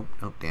I'm like, nope,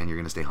 Dan, you're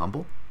gonna stay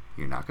humble.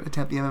 You're not gonna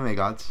tempt the MMA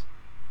gods.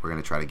 We're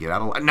gonna try to get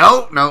out of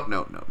no.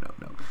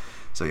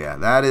 So yeah,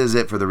 that is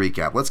it for the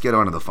recap. Let's get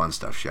on to the fun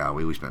stuff, shall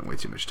we? We spent way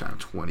too much time.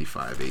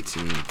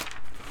 25-18.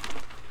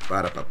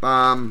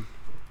 Ba-da-ba-bam.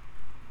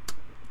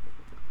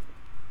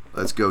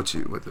 Let's go to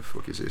what the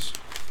fuck is this?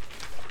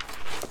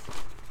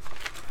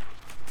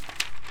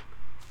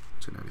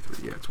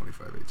 293, yeah,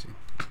 25-18.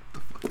 What the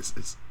fuck is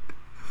this?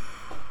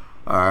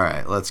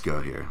 Alright, let's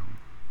go here.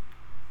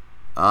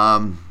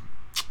 Yeah.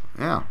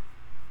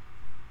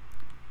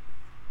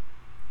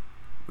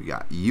 We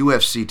got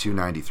UFC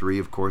 293,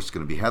 of course. It's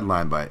going to be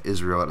headlined by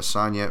Israel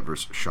Adesanya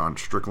versus Sean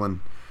Strickland.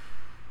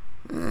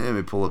 Let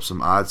me pull up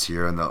some odds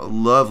here on the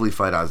lovely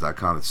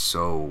FightOdds.com. It's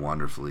so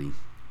wonderfully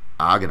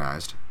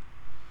organized.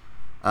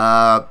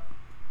 Yeah,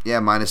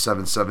 minus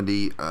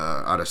 770.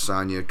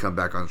 Adesanya come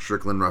back on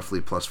Strickland, roughly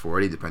plus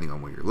 480, depending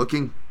on where you're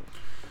looking.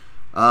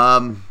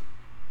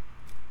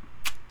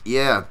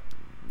 Yeah,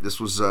 this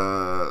was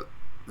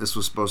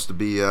supposed to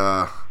be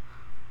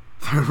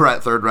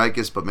third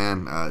Reichus, but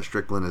man,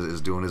 Strickland is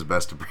doing his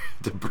best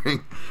to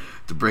bring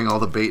all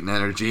the bait and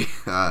energy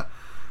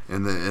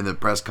in the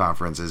press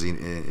conference.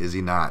 Is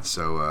he not?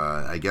 So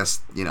I guess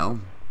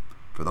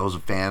for those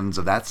fans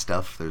of that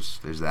stuff,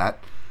 there's that.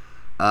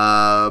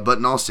 But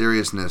in all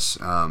seriousness,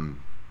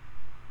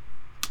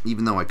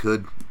 even though I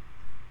could,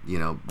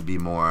 be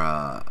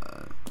more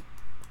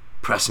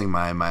pressing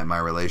my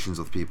relations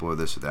with people or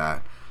this or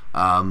that,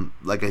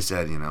 like I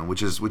said,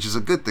 which is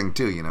a good thing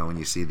too. When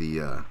you see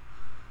the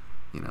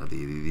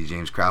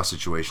James Krause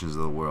situations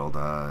of the world,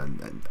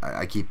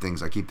 I keep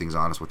things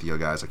honest with you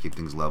guys. I keep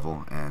things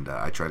level, and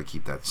I try to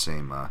keep that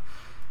same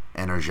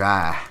energy,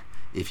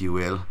 if you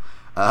will.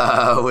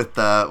 With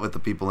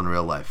the people in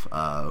real life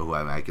who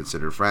I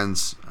consider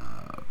friends,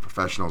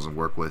 professionals, and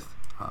work with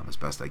as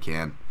best I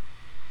can.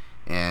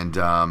 And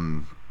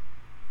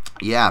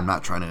yeah, I'm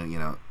not trying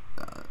to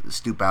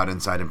stoop out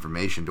inside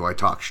information. Do I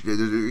talk?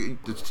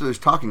 There's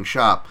talking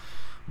shop,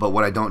 but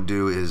what I don't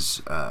do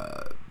is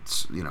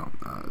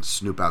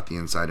snoop out the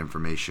inside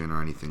information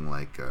or anything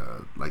like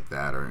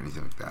that or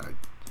anything like that.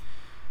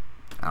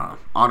 I don't know.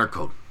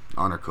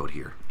 Honor code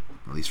here,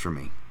 at least for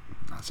me.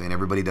 I'm not saying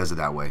everybody does it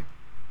that way.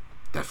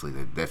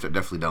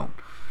 Definitely don't.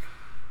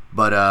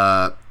 But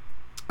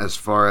as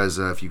far as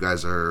if you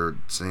guys are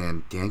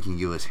saying, Dan, can you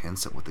give us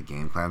hints at what the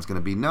game plan is going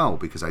to be? No,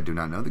 because I do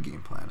not know the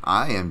game plan.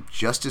 I am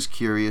just as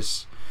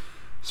curious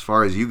as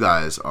far as you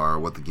guys are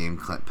what the game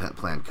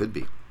plan could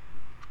be.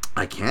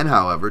 I can,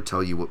 however,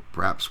 tell you what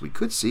perhaps we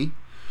could see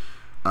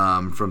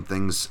from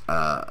things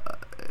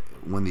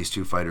when these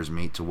two fighters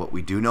meet to what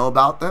we do know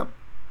about them,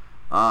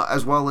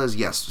 as well as,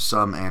 yes,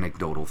 some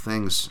anecdotal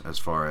things as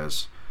far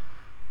as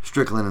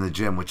Strickland in the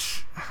gym,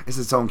 which is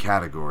its own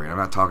category. I'm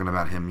not talking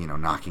about him,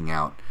 knocking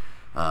out,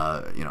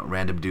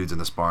 random dudes in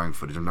the sparring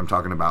footage. I'm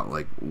talking about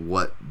like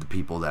what the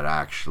people that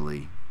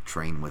actually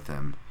train with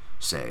him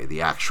say,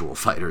 the actual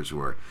fighters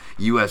who are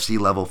UFC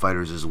level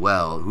fighters as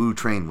well, who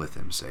train with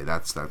him say.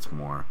 That's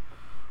more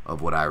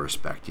of what I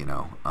respect, and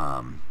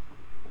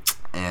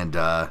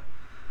I'll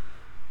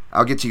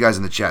get to you guys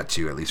in the chat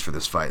too, at least for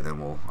this fight. Then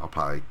I'll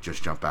probably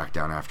just jump back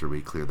down after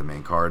we clear the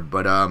main card,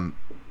 But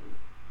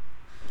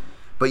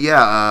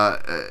yeah,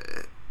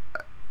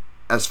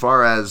 as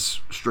far as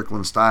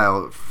Strickland's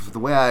style, the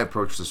way I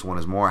approach this one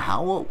is more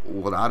how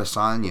would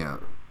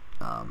Adesanya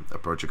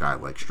approach a guy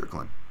like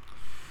Strickland.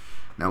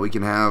 Now we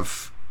can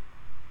have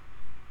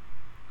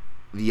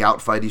the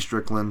outfighty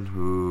Strickland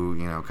who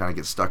kind of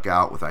gets stuck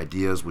out with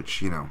ideas,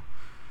 which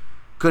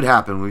could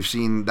happen. We've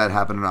seen that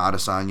happen in an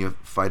Adesanya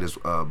fight as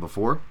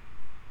before.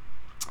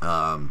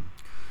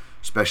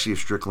 Especially if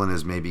Strickland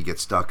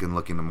gets stuck and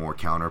looking to more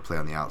counter, play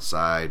on the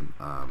outside,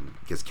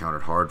 gets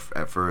countered hard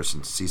at first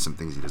and sees some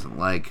things he doesn't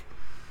like.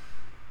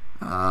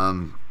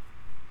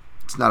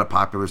 It's not a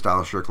popular style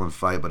of Strickland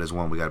fight, but is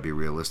one we got to be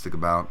realistic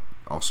about.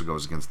 Also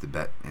goes against the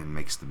bet and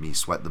makes me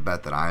sweat the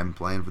bet that I'm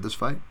playing for this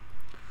fight.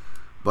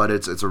 But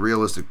it's a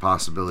realistic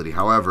possibility.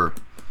 However,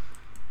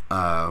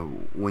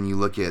 when you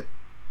look at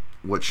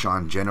what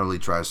Sean generally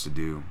tries to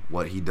do,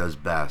 what he does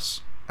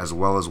best, as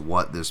well as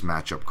what this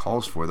matchup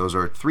calls for. Those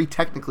are three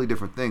technically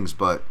different things,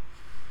 but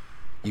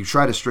you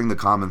try to string the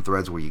common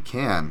threads where you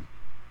can.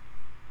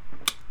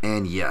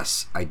 And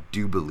yes, I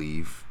do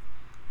believe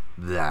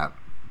that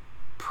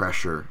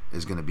pressure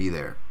is going to be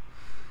there.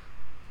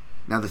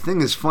 Now, the thing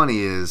that's funny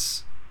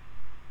is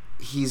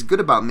he's good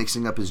about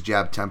mixing up his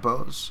jab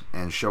tempos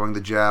and showing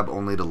the jab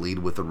only to lead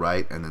with the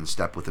right and then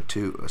step with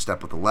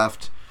the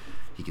left.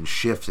 He can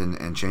shift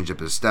and change up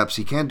his steps.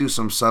 He can do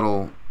some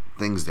subtle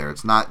things there.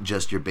 It's not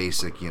just your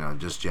basic,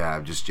 just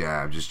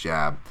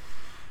jab,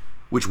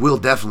 which will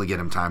definitely get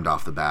him timed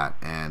off the bat.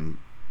 And,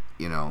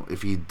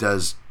 if he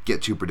does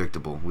get too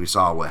predictable, we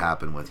saw what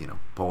happened with,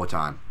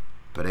 Poatan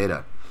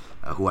Pereira,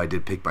 who I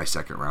did pick by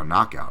second round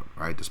knockout,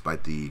 right?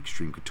 Despite the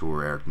extreme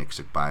couture, Eric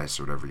Nixick bias,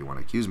 or whatever you want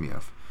to accuse me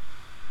of.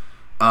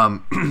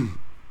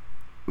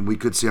 We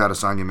could see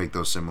Adesanya make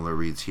those similar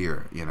reads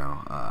here,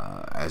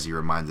 as he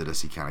reminded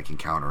us he kind of can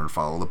counter and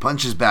follow the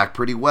punches back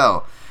pretty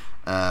well.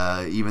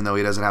 Even though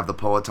he doesn't have the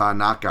Poatan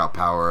knockout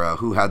power,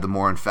 who had the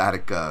more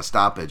emphatic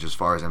stoppage as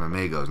far as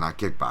MMA goes, not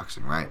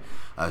kickboxing, right?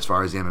 As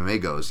far as the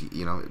MMA goes,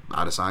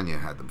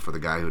 Adesanya had them for the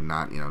guy who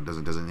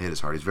doesn't hit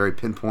as hard. He's very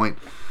pinpoint,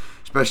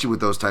 especially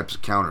with those types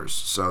of counters.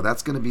 So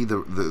that's going to be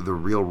the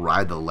real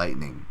ride the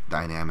lightning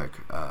dynamic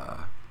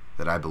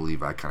that I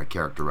believe I kind of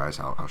characterize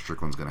how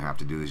Strickland's going to have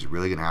to do. He's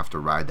really going to have to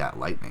ride that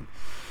lightning,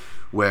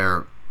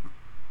 where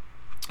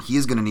he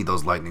is going to need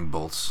those lightning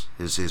bolts,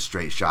 his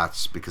straight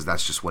shots, because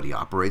that's just what he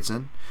operates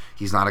in.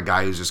 He's not a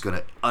guy who's just going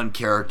to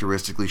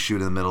uncharacteristically shoot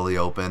in the middle of the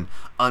open,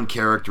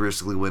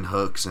 uncharacteristically win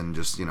hooks, and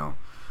just,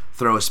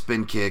 throw a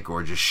spin kick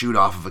or just shoot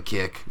off of a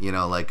kick,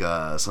 like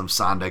some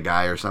Sanda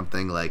guy or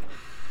something.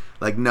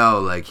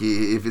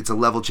 If it's a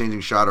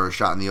level-changing shot or a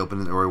shot in the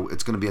open, or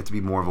it's going to have to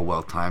be more of a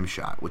well-timed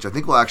shot, which I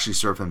think will actually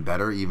serve him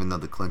better, even though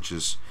the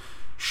clinches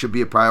should be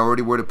a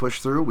priority where to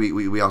push through.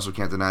 We also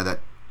can't deny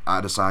that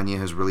Adesanya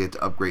has really had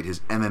to upgrade his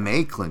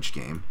MMA clinch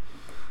game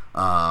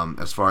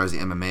as far as the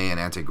MMA and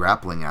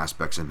anti-grappling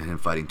aspects of him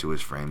fighting to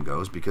his frame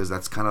goes, because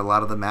that's kind of a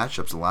lot of the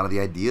matchups, a lot of the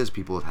ideas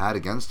people have had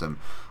against him,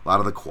 a lot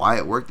of the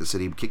quiet work that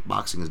City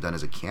Kickboxing has done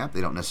as a camp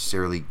they don't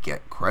necessarily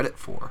get credit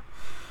for.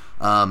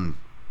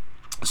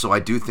 So I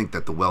do think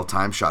that the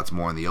well-timed shots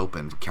more in the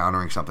open,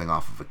 countering something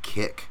off of a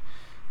kick,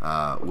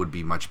 would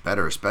be much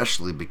better,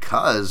 especially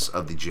because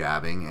of the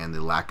jabbing and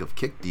the lack of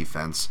kick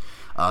defense.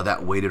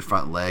 That weighted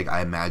front leg,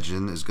 I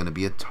imagine, is going to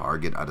be a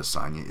target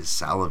Adesanya is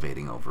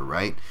salivating over,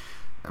 right?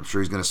 I'm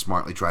sure he's going to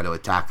smartly try to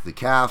attack the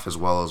calf, as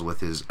well as with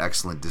his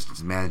excellent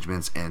distance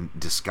managements and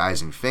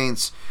disguising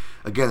feints.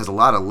 Again, there's a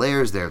lot of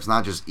layers there. It's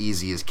not just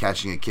easy as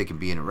catching a kick and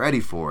being ready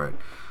for it.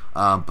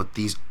 But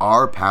these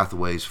are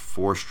pathways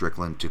for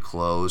Strickland to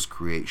close,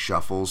 create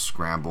shuffles,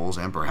 scrambles,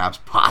 and perhaps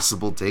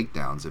possible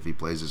takedowns if he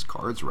plays his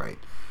cards right.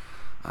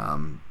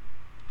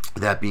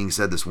 That being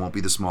said, this won't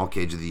be the small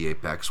cage of the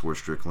Apex where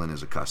Strickland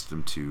is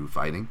accustomed to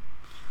fighting.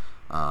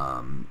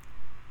 Adesanya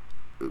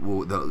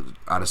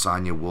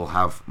will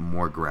have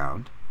more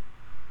ground.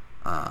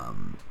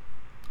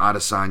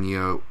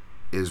 Adesanya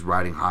is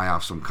riding high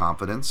off some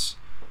confidence.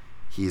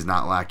 He's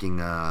not lacking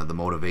the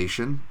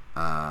motivation.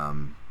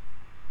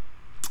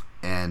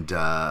 And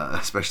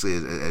especially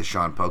as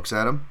Sean pokes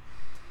at him,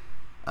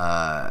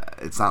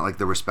 it's not like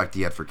the respect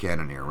he had for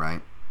Cannonier,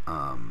 right?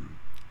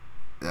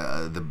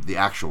 The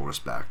actual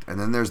respect. And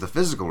then there's the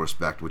physical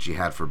respect, which he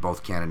had for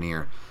both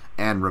Cannonier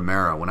and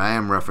Romero. When I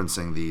am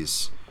referencing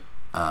these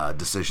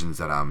decisions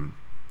that I'm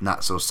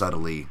not so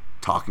subtly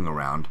talking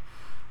around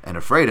and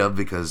afraid of,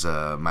 because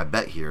my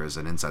bet here is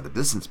an inside the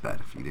distance bet,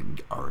 if you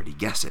didn't already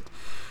guess it.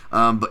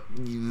 But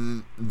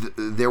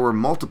there were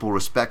multiple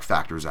respect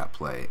factors at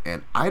play,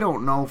 and I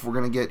don't know if we're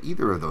going to get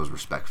either of those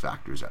respect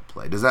factors at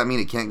play. Does that mean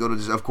it can't go to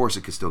decision? Of course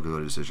it could still go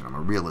to decision. I'm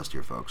a realist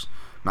here, folks.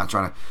 I'm not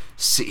trying to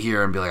sit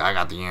here and be like, I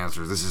got the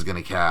answers, this is going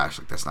to cash.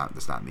 Like, that's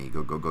not me.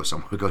 Go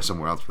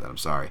somewhere else for that. I'm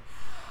sorry.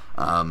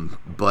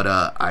 But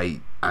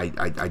I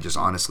just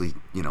honestly,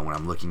 when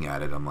I'm looking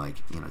at it, I'm like,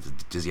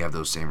 does he have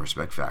those same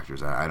respect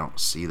factors? I don't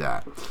see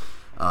that.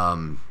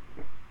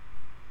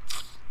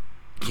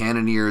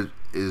 Cannonier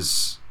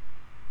is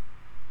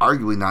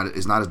arguably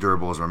not as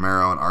durable as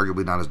Romero, and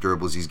arguably not as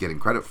durable as he's getting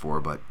credit for,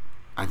 but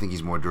I think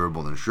he's more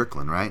durable than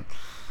Strickland, right?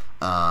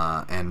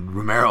 And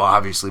Romero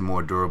obviously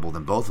more durable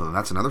than both of them.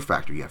 That's another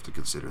factor you have to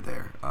consider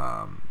there.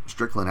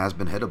 Strickland has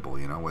been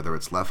hittable, whether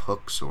it's left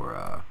hooks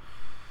or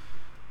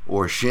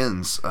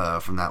shins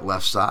from that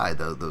left side,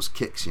 those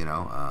kicks,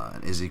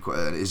 an Izzy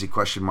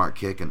question mark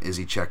kick, an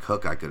Izzy check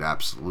hook, I could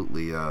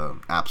absolutely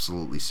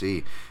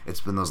see.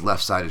 It's been those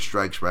left-sided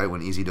strikes, right?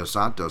 When Izzy Dos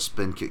Santos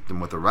spin kicked him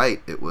with a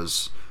right, it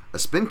was a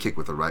spin kick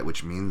with a right,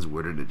 which means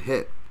where did it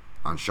hit?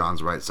 On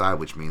Sean's right side,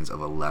 which means of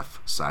a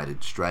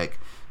left-sided strike.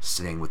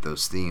 Staying with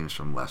those themes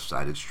from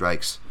left-sided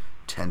strikes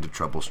tend to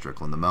trouble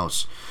Strickland the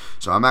most.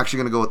 So I'm actually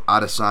going to go with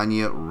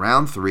Adesanya,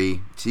 round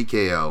 3,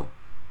 TKO.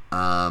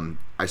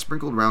 I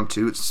sprinkled round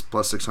 2, it's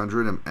plus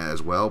 600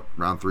 as well.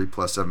 Round 3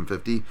 plus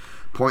 750.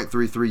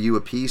 0.33 U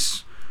a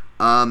piece.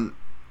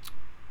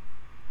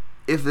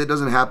 if it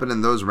doesn't happen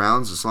in those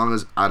rounds, as long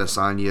as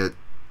Adesanya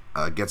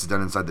gets it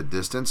done inside the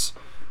distance,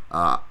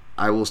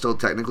 I will still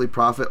technically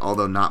profit,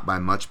 although not by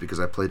much because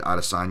I played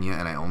Adesanya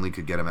and I only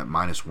could get him at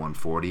minus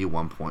 140,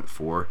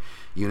 1.4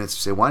 units. You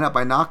say, why not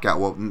by knockout?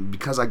 Well,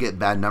 because I get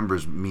bad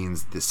numbers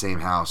means the same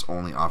house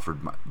only offered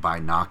by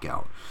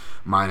knockout,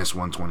 minus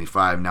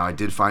 125. Now, I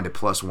did find a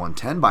plus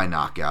 110 by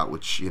knockout,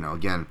 which,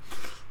 again,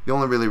 the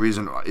only really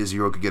reason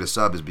Izzyro could get a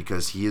sub is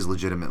because he has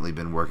legitimately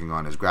been working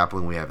on his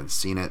grappling. We haven't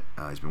seen it.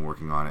 He's been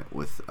working on it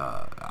with,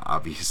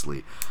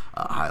 obviously,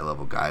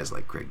 high-level guys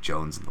like Greg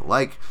Jones and the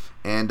like.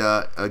 And,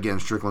 again,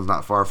 Strickland's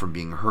not far from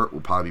being hurt.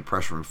 Will probably be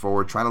pressuring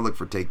forward, trying to look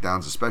for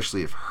takedowns,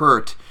 especially if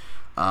hurt.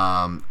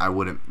 I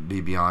wouldn't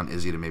be beyond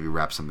Izzy to maybe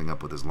wrap something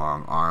up with his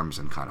long arms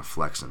and kind of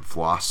flex and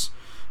floss,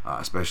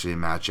 especially in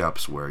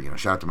matchups where,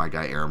 shout out to my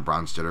guy Aaron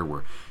Bronstetter,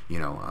 where,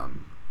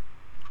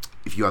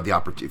 if you have the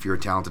opportunity, if you're a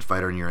talented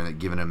fighter and you're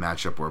given a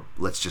matchup where,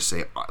 let's just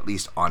say, at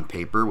least on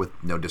paper, with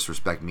no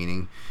disrespect,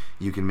 meaning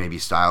you can maybe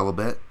style a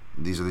bit.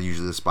 These are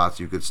usually the spots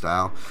you could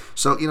style.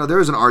 So, there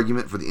is an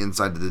argument for the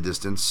inside of the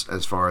distance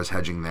as far as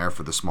hedging there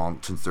for the small,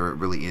 since there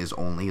really is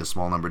only a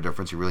small number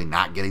difference. You're really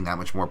not getting that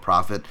much more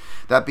profit.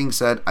 That being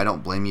said, I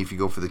don't blame you if you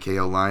go for the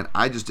KO line.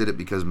 I just did it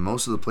because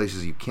most of the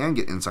places you can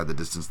get inside the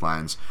distance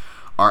lines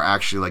are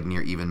actually like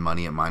near even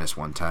money at minus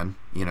 110.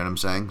 You know what I'm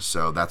saying?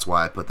 So that's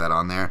why I put that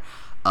on there.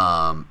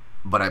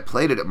 But I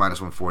played it at minus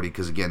 140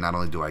 because, again, not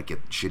only do I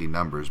get shitty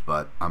numbers,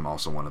 but I'm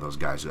also one of those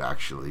guys who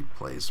actually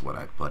plays what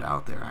I put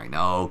out there. I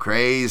know,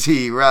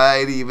 crazy,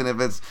 right? Even if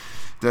it's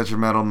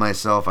detrimental to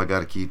myself, I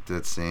got to keep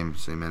that same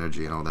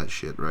energy and all that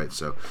shit, right?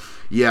 So,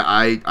 yeah,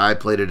 I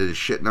played it at a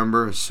shit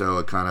number, so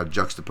it kind of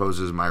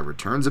juxtaposes my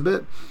returns a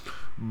bit.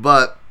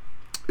 But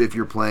if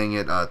you're playing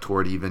it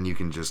toward even, you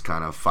can just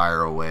kind of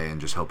fire away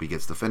and just hope he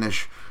gets the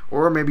finish.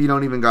 Or maybe you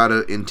don't even got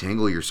to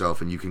entangle yourself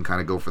and you can kind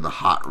of go for the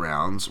hot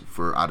rounds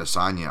for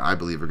Adesanya. I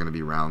believe are going to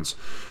be rounds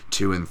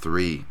 2 and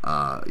 3.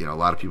 A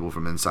lot of people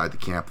from inside the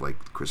camp, like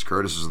Chris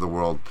Curtis's of the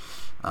world,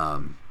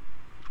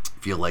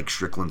 feel like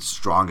Strickland's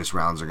strongest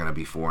rounds are going to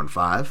be 4 and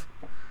 5.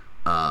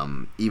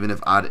 Even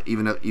if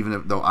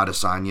though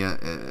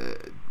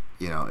Adesanya,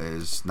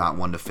 is not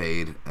one to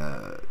fade,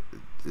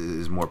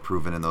 is more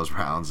proven in those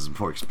rounds, is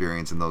more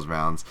experienced in those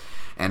rounds,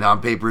 and on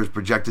paper is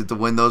projected to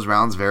win those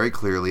rounds very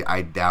clearly.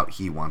 I doubt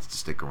he wants to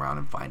stick around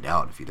and find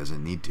out if he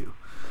doesn't need to.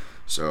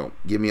 So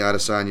give me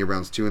Adesanya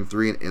rounds 2 and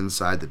 3 and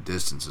inside the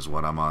distance is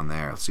what I'm on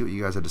there. Let's see what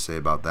you guys had to say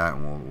about that,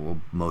 and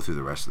we'll mow through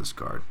the rest of this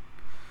card.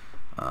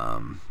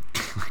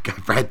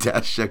 Brad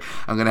Dashek,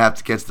 I'm gonna have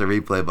to catch the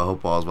replay, but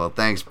hope all is well.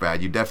 Thanks,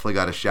 Brad. You definitely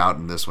got a shout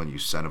in this one, you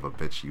son of a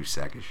bitch, you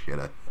sack of shit.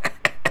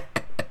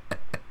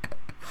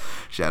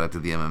 Shout out to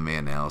the MMA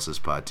analysis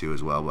pod too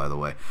as well, by the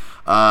way.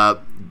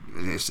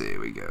 Let's see, here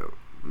we go.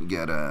 We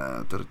got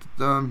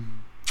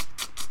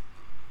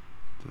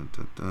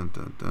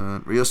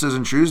Rio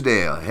Susan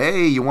Truesdale.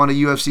 Hey, you won a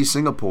UFC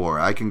Singapore.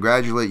 I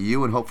congratulate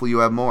you and hopefully you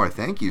have more.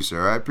 Thank you,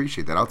 sir. I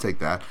appreciate that. I'll take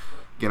that.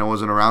 Again, I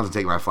wasn't around to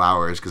take my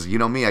flowers because you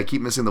know me, I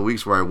keep missing the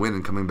weeks where I win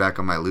and coming back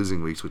on my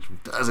losing weeks, which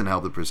doesn't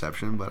help the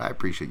perception, but I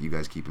appreciate you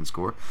guys keeping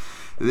score.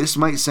 This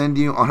might send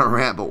you on a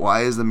rant, but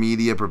why is the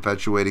media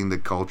perpetuating the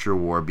culture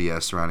war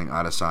BS surrounding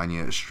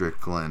Adesanya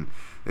Strickland?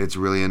 It's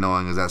really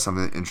annoying. Is that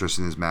something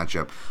interesting in this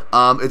matchup?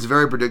 It's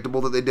very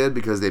predictable that they did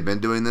because they've been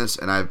doing this,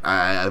 and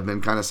I've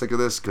been kind of sick of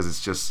this because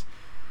it's just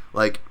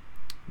like,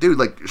 dude,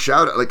 like,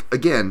 shout out, like,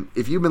 again,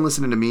 if you've been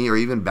listening to me or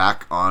even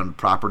back on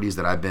properties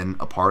that I've been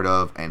a part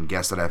of and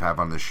guests that I've had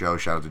on the show,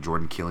 shout out to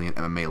Jordan Killian,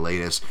 MMA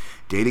Latest,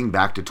 dating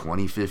back to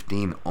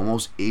 2015,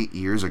 almost 8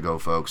 years ago,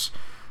 folks.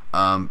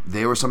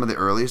 They were some of the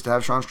earliest to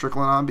have Sean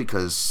Strickland on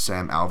because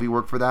Sam Alvey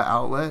worked for that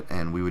outlet,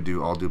 and we would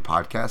all do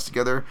podcasts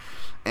together.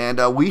 And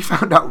we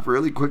found out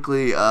really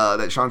quickly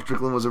that Sean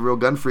Strickland was a real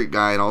gun freak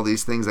guy and all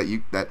these things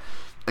that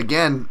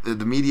again,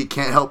 the media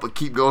can't help but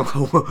keep going.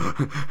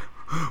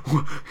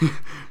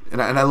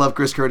 And I love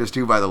Chris Curtis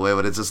too, by the way.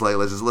 But it's just like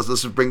let's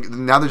just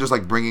bring. Now they're just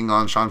like bringing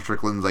on Sean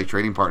Strickland's like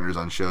training partners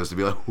on shows to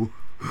be like,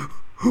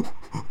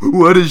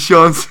 what does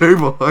Sean say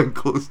behind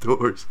closed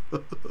doors?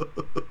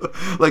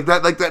 like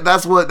that.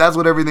 That's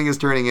what everything is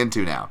turning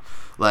into now.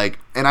 Like,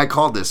 and I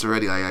called this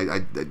already.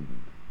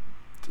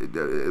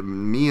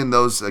 Me and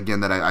those again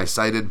that I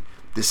cited.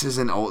 This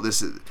isn't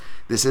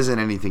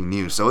anything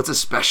new. So it's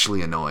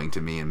especially annoying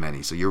to me and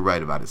many. So you're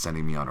right about it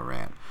sending me on a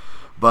rant.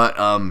 But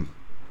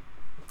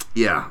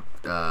yeah.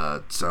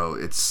 So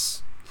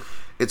it's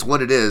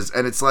what it is,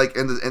 and it's like,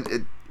 and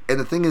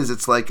the thing is,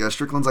 it's like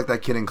Strickland's like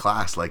that kid in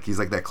class, like he's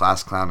like that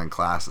class clown in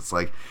class. It's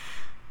like,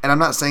 and I'm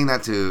not saying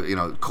that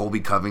to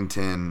Colby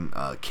Covington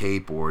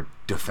cape or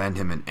defend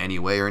him in any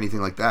way or anything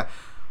like that,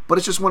 but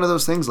it's just one of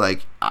those things.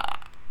 Like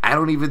I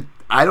don't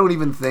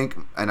even think,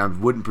 and I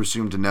wouldn't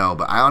presume to know,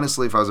 but I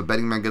honestly, if I was a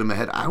betting man, get him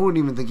ahead, I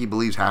wouldn't even think he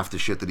believes half the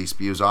shit that he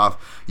spews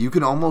off. You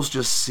can almost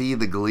just see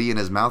the glee in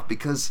his mouth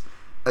because,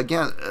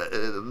 again,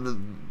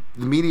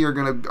 the media are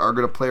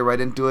gonna play right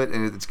into it,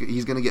 and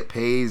he's gonna get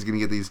paid. He's gonna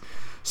get these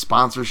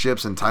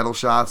sponsorships and title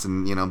shots,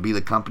 and be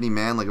the company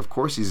man. Like, of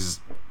course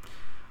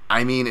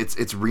I mean,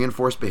 it's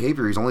reinforced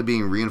behavior. He's only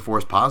being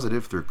reinforced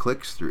positive through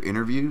clicks, through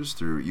interviews,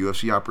 through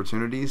UFC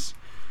opportunities.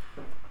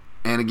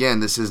 And again,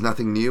 this is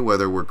nothing new,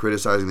 whether we're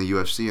criticizing the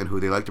UFC and who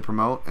they like to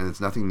promote, and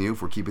it's nothing new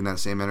if we're keeping that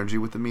same energy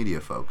with the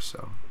media, folks.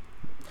 So,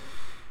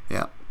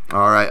 yeah.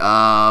 All right.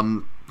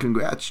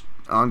 Congrats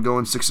on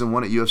going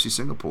 6-1 at UFC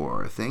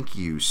Singapore. Thank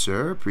you,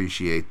 sir.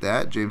 Appreciate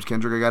that. James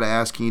Kendrick, I got to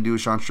ask, can you do a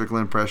Sean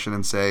Strickland impression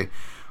and say,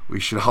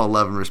 we should all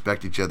love and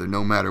respect each other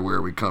no matter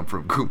where we come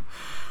from?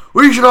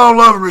 We should all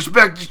love and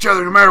respect each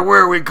other no matter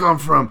where we come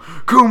from.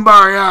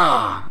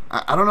 Kumbaya.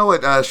 I don't know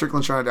what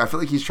Strickland's trying to do. I feel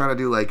like he's trying to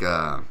do like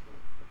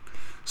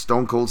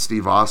Stone Cold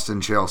Steve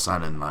Austin, Chael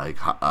Sonnen, like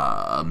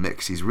a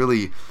mix. He's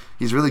really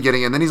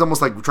getting, and then he's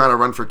almost like trying to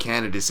run for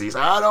candidacy. He's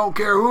like, I don't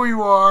care who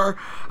you are.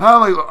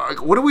 I'm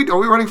like, what are we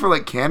running for,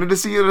 like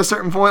candidacy at a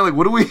certain point? Like,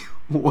 what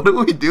are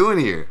we doing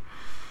here?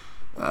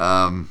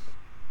 I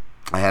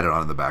had it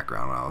on in the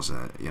background when I was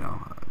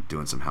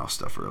doing some house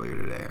stuff earlier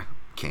today.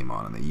 Came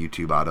on the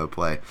YouTube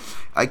autoplay.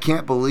 I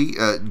can't believe,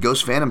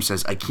 Ghost Phantom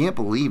says, I can't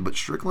believe, but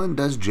Strickland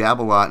does jab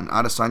a lot, and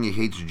Adesanya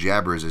hates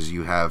jabbers, as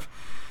you have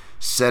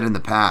said in the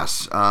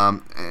past.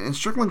 And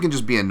Strickland can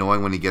just be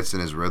annoying when he gets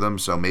in his rhythm,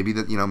 so maybe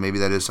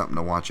that is something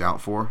to watch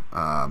out for.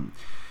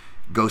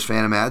 Ghost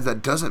Phantom adds,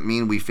 that doesn't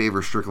mean we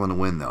favor Strickland to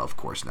win, though. Of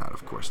course not.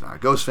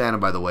 Ghost Phantom,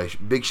 by the way,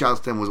 big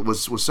shouts to him.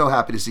 Was so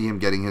happy to see him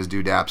getting his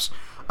due daps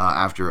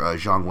after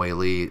Zhang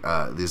Weili,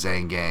 the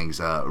Zhang Gang's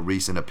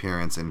recent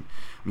appearance. And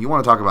you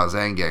want to talk about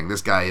Zhang Gang,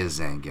 this guy is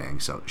Zhang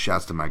Gang, so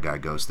shouts to my guy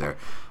Ghost there.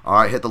 All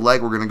right, hit the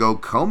leg. We're going to go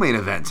co-main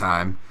event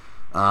time.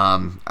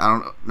 I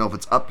don't know if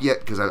it's up yet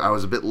because I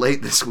was a bit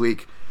late this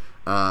week,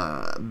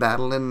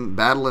 battling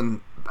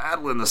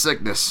the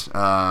sickness,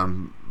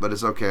 but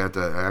it's okay. I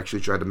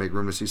actually tried to make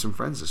room to see some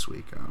friends this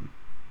week.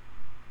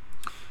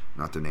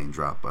 Not to name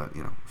drop, but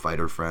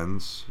fighter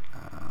friends,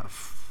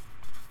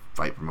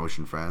 fight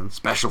promotion friends,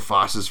 Special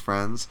Forces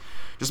friends,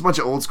 just a bunch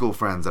of old school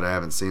friends that I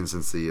haven't seen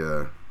since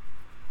it's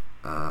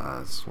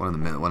one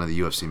of the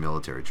UFC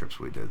military trips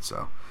we did.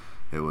 So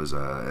it was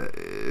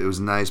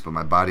nice, but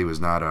my body was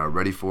not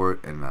ready for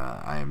it, and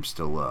I am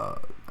still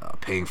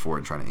paying for it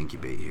and trying to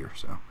incubate here.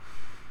 So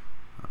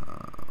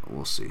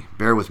we'll see.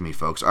 Bear with me,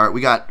 folks. All right,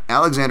 we got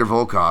Alexander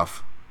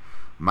Volkov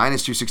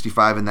minus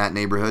 265 in that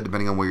neighborhood,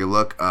 depending on where you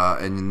look.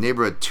 In the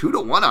neighborhood,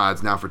 2-1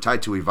 odds now for Tai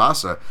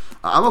Tuivasa.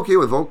 I'm okay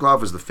with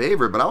Volkov as the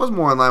favorite, but I was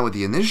more in line with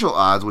the initial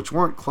odds, which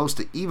weren't close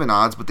to even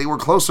odds, but they were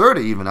closer to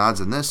even odds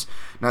than this.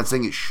 Not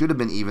saying it should have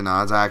been even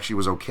odds. I actually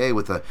was okay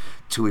with a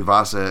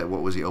Tuivasa.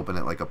 What was he open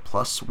at, like a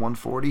plus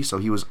 140? So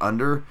he was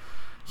under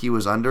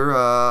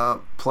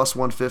plus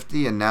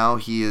 150, and now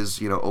he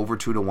is over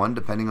 2-1,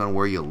 depending on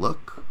where you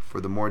look for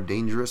the more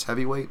dangerous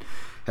heavyweight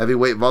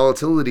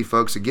volatility,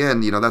 folks.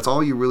 Again, that's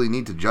all you really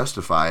need to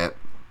justify it.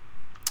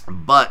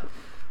 But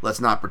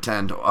let's not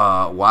pretend.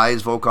 Why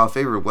is Volkov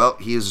favorite? Well,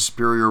 he is a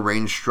superior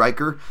range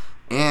striker,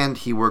 and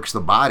he works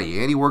the body.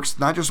 And he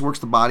not just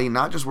works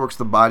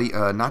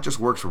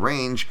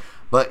range,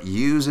 but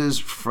uses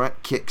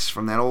front kicks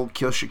from that old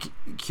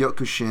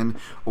Kyokushin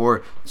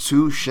or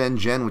Tsu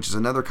Shenjen, which is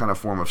another kind of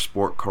form of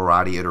sport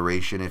karate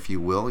iteration, if you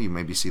will. You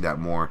maybe see that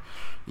more.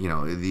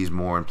 These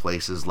more in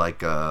places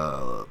like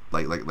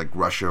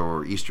Russia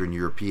or Eastern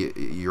Europe.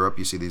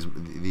 You see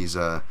these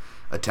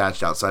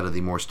attached outside of the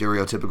more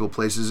stereotypical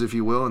places, if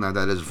you will, and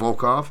that is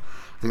Volkov.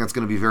 I think that's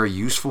going to be very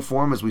useful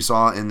for him, as we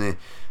saw in the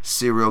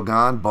Cyril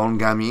Gane, Bon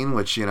Gamin,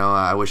 which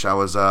I wish I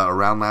was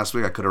around last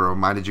week. I could have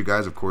reminded you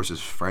guys, of course,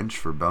 is French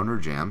for boner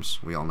jams.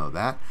 We all know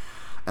that,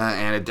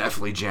 and it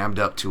definitely jammed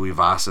up to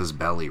Ivasa's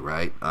belly,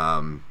 right?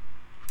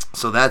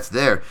 So that's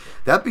there.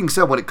 That being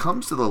said, when it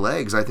comes to the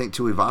legs, I think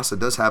Tuivasa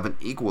does have an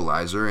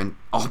equalizer, and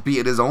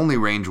albeit his only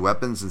range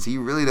weapon, since he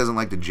really doesn't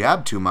like to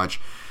jab too much,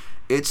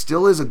 it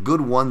still is a good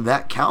one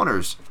that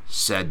counters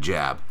said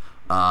jab,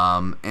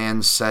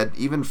 and said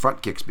even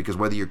front kicks, because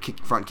whether you're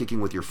front kicking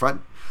with your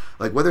front,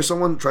 like whether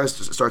someone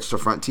starts to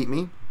front teep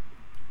me,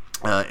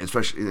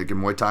 especially like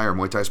in Muay Thai or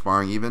Muay Thai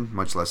sparring even,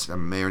 much less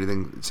MMA or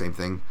anything, same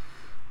thing,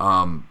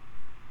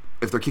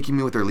 if they're kicking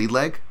me with their lead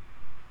leg,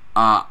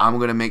 I'm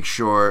going to make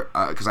sure,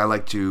 because I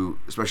like to,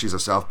 especially as a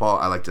southpaw,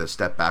 I like to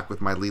step back with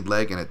my lead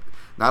leg, and it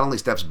not only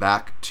steps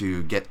back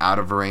to get out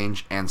of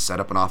range and set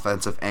up an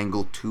offensive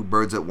angle, 2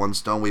 birds at 1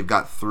 stone. We've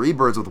got 3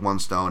 birds with 1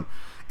 stone.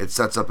 It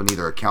sets up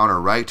either a counter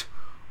right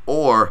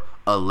or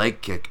a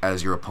leg kick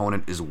as your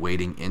opponent is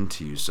wading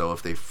into you. So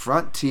if they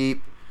front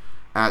teep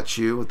at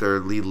you with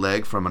their lead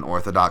leg from an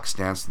orthodox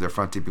stance, they're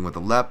front teeping with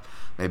the left,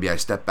 maybe I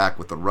step back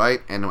with the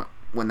right, and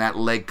when that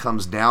leg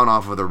comes down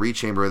off of the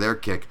rechamber of their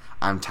kick,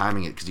 I'm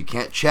timing it, because you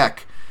can't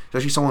check,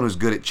 especially someone who's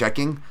good at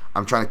checking.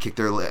 I'm trying to kick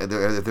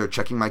if they're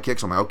checking my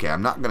kicks. I'm like, okay,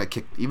 I'm not going to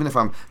kick, even if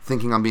I'm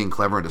thinking I'm being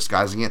clever and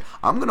disguising it,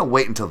 I'm going to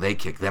wait until they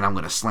kick, then I'm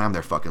going to slam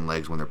their fucking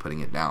legs when they're putting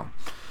it down.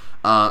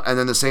 And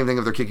then the same thing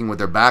if they're kicking with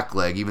their back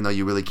leg, even though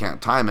you really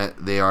can't time it,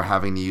 they are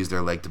having to use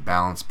their leg to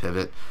balance,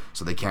 pivot,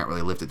 so they can't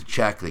really lift it to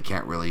check, they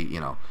can't really,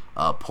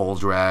 pull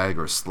drag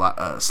or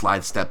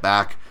slide step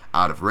back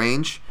out of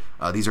range.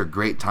 These are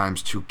great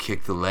times to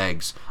kick the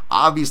legs.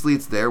 Obviously,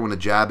 it's there when a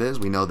jab is.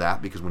 We know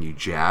that because when you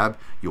jab,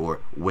 your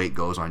weight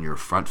goes on your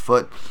front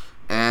foot.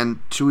 And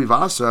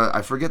Tuivasa,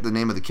 I forget the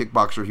name of the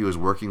kickboxer he was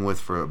working with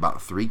for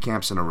about 3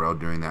 camps in a row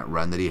during that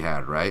run that he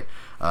had, right,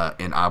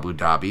 in Abu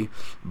Dhabi.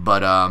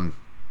 But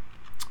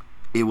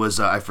it was,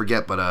 I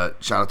forget,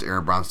 but shout out to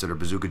Aaron Bronstetter.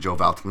 Bazooka Joe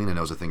Valtellina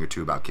knows a thing or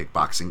two about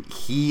kickboxing.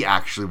 He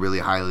actually really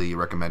highly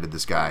recommended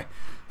this guy,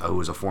 who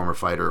was a former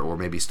fighter or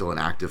maybe still an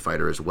active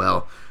fighter as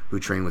well, who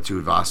trained with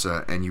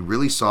Tuivasa. And you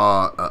really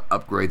saw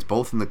upgrades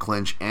both in the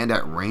clinch and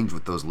at range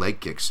with those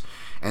leg kicks.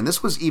 And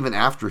this was even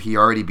after he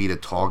already beat a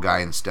tall guy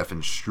in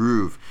Stefan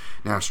Struve.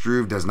 Now,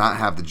 Struve does not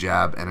have the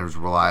jab and his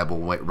reliable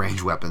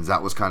range weapons.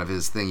 That was kind of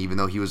his thing. Even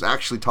though he was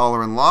actually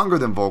taller and longer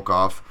than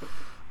Volkov,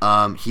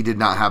 he did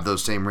not have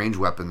those same range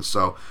weapons.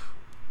 So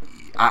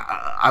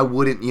I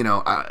wouldn't,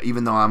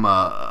 even though I'm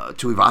a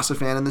Tuivasa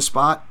fan in this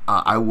spot,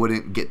 I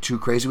wouldn't get too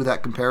crazy with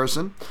that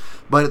comparison.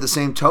 But at the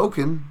same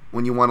token,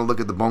 when you want to look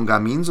at the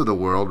Bongamins of the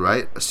world,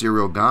 right,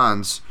 Cyril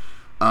Gans,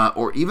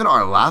 or even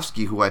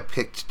Arlovsky, who I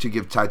picked to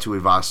give Tai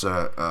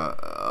Tuivasa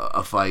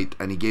a fight,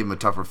 and he gave him a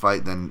tougher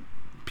fight than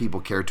people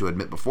care to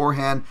admit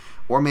beforehand,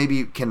 or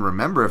maybe can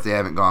remember if they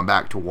haven't gone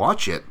back to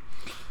watch it.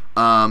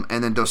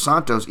 And then Dos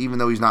Santos, even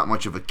though he's not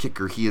much of a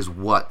kicker, he is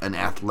an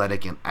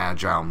athletic and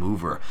agile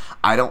mover.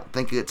 I don't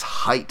think it's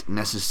height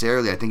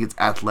necessarily. I think it's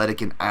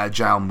athletic and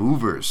agile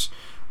movers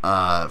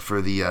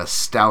for the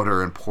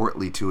stouter and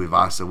portly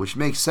Tuivasa, which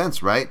makes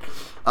sense, right?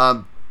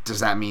 Does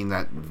that mean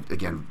that,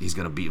 again, he's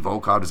going to beat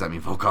Volkov? Does that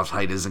mean Volkov's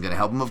height isn't going to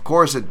help him? Of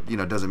course it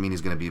doesn't mean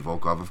he's going to beat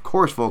Volkov. Of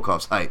course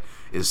Volkov's height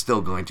is still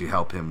going to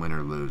help him win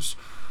or lose.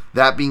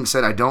 That being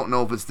said, I don't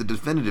know if it's the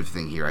definitive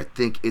thing here. I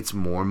think it's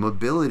more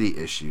mobility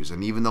issues.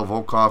 And even though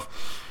Volkov,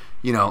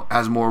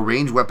 has more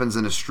range weapons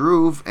than a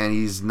Struve, and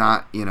he's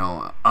not,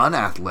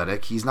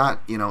 unathletic, he's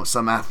not,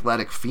 some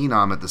athletic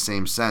phenom at the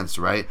same sense,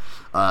 right?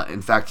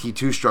 In fact, he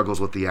too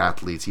struggles with the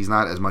athletes. He's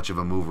not as much of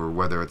a mover,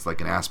 whether it's like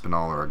an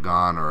Aspinall or a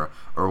Gane or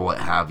what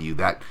have you.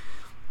 That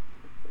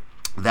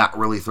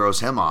really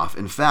throws him off.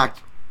 In fact,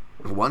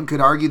 one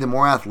could argue the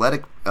more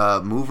athletic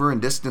mover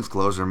and distance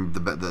closer,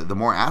 the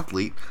more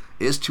athlete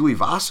is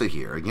Tuivasa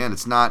here. Again,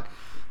 it's not,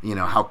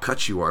 how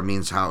cut you are. It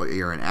means how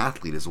you're an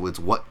athlete. It's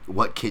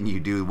what can you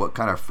do? What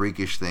kind of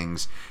freakish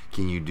things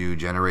can you do?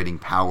 Generating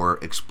power,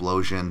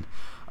 explosion,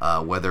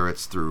 whether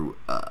it's through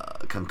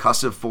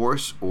concussive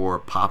force or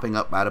popping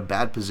up out of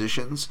bad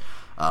positions,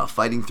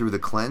 fighting through the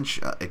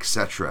clinch,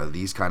 etc.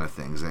 These kind of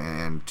things.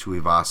 And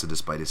Tuivasa,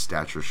 despite his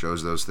stature,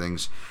 shows those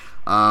things.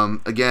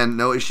 Again,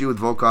 no issue with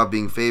Volkov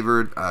being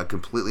favored.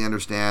 Completely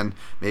understand.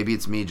 Maybe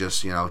it's me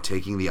just,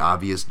 taking the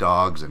obvious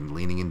dogs and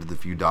leaning into the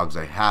few dogs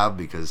I have,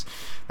 because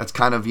that's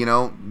kind of, you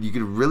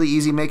could really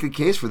easy make a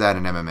case for that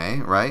in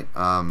MMA, right?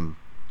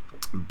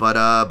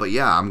 But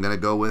yeah, I'm going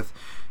to go with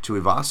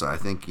Tuivasa. I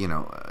think, you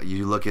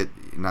look at,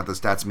 not that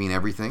stats mean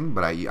everything,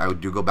 but I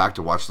do go back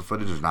to watch the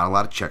footage. There's not a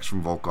lot of checks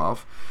from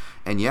Volkov.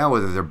 And yeah,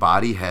 whether they're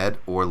body, head,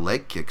 or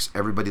leg kicks,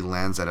 everybody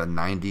lands at a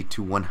 90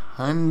 to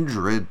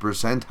 100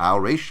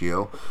 percentile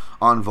ratio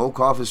on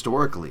Volkov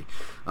historically.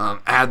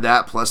 Add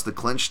that plus the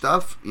clinch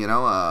stuff. I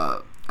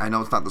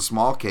know it's not the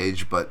small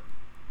cage, but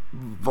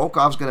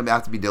Volkov's going to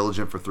have to be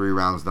diligent for 3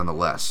 rounds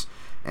nonetheless.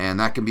 And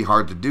that can be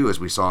hard to do, as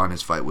we saw in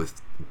his fight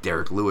with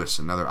Derek Lewis,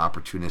 another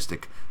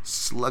opportunistic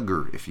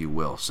slugger, if you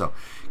will. So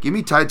give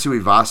me Tai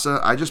Tuivasa.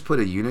 I just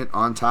put a unit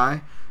on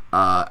Tai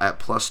at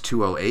plus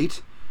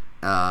 208.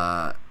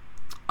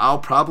 I'll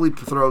probably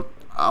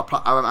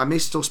I may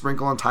still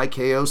sprinkle on Tai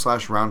KO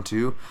 / round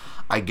 2.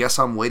 I guess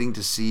I'm waiting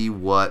to see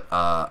what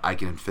I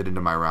can fit into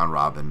my round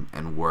robin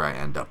and where I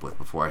end up with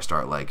before I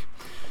start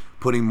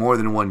putting more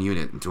than one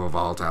unit into a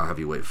volatile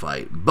heavyweight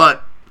fight.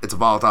 But it's a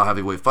volatile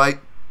heavyweight fight,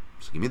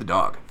 so give me the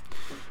dog.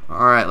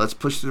 All right, let's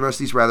push through the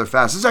rest of these rather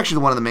fast. This is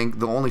actually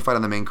the only fight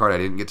on the main card I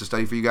didn't get to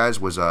study for you guys,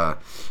 was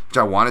which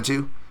I wanted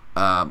to.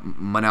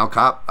 Manel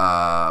Cop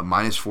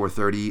minus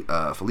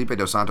 430, Felipe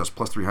Dos Santos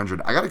plus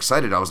 300. I got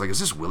excited. I was like, is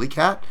this Willie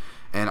Cat?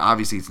 And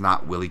obviously it's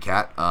not Willie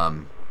Cat.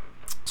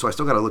 So I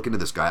still got to look into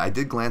this guy. I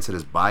did glance at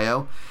his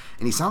bio,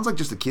 and he sounds like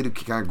just a kid who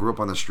kind of grew up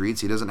on the streets.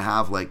 He doesn't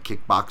have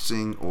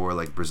kickboxing or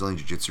Brazilian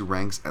Jiu-Jitsu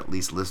ranks at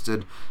least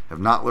listed. Have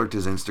not lurked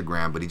his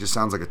Instagram, but he just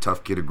sounds like a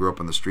tough kid who grew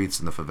up on the streets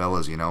in the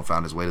favelas,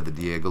 found his way to the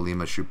Diego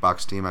Lima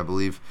shootbox team, I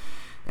believe.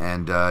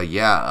 And I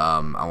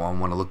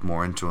want to look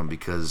more into him,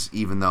 because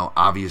even though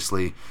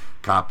obviously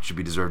Cop should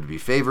be deserved to be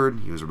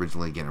favored, he was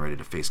originally getting ready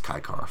to face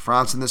Kai Kara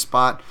France in this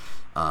spot.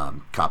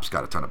 Cop's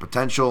got a ton of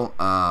potential,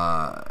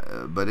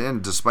 but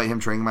despite him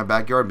training in my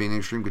backyard, being an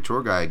extreme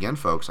couture guy, again,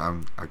 folks,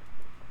 I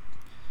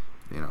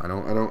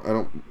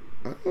don't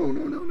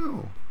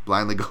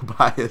blindly go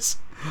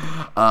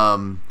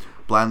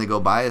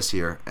bias,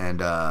 here,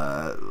 and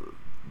I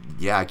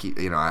keep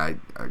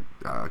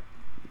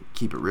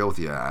keep it real with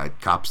you.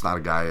 Cop's not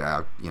a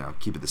guy,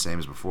 keep it the same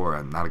as before.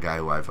 I'm not a guy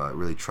who I've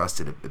really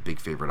trusted at big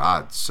favorite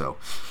odds. So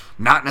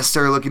not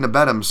necessarily looking to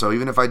bet him. So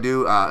even if I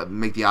do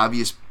make the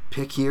obvious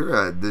pick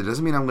here, that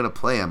doesn't mean I'm going to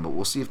play him, but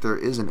we'll see if there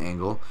is an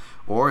angle,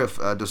 or if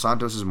Dos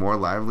Santos is more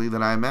lively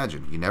than I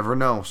imagine. You never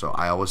know. So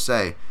I always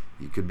say,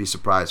 You could be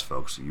surprised,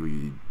 folks.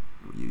 You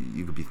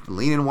could be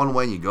leaning one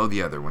way and you go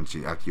the other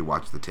after you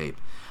watch the tape.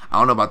 I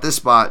don't know about this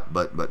spot,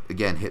 but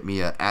again, hit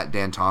me at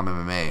Dan Tom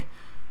MMA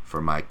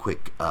for my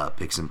quick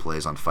picks and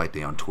plays on Fight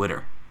Day on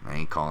Twitter. I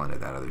ain't calling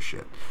it that other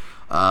shit.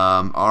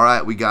 All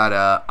right, we got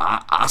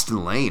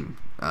Austin Lane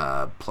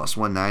plus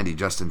 190,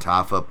 Justin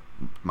Tafa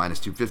minus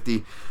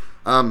 250.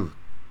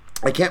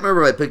 I can't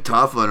remember if I picked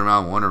Tafa in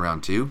round 1 or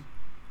round 2,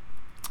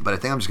 but I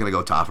think I'm just gonna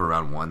go Tafa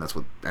round 1. That's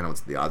what I know.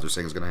 What the odds are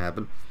saying is gonna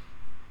happen.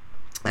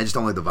 I just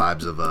don't like the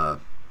vibes of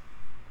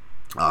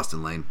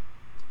Austin Lane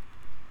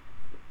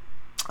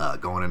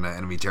going into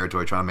enemy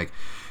territory, trying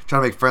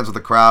to make friends with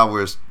the crowd.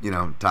 Whereas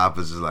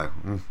Tafa's just like,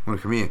 want to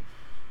come here,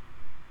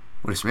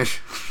 want to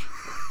smash.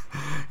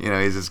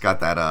 He's just got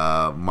that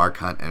Mark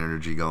Hunt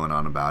energy going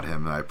on about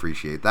him, and I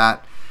appreciate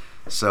that.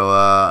 So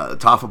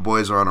Tafa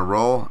boys are on a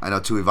roll. I know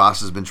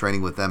Tuivasa has been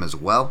training with them as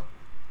well.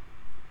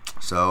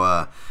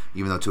 So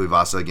even though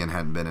Tuivasa again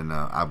hadn't been in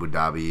Abu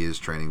Dhabi, he is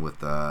training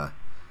with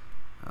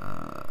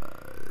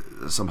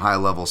some higher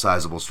level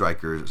sizable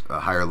strikers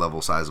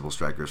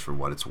for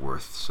what it's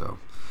worth. So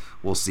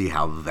we'll see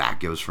how that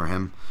goes for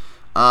him.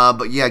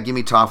 But yeah, give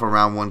me Tafa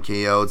round 1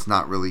 KO. It's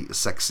not really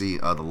sexy,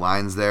 the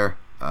lines there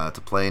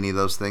to play any of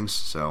those things.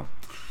 So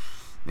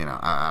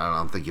I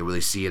don't think you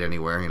really see it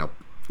anywhere.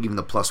 Even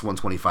the plus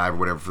 125 or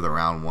whatever for the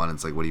round 1,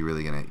 it's like, what are you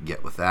really gonna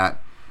get with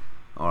that?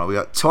 All right, we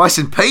got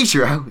Tyson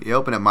Pedro. He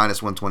opened at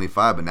minus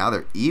 125, but now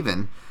they're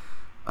even.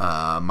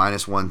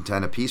 Minus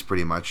 110 apiece,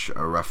 pretty much,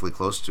 roughly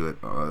close to it.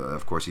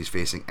 Of course, he's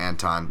facing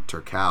Anton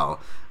Turcal,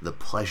 the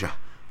pleasure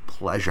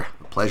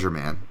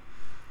man.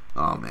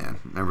 Oh man,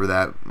 remember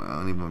that?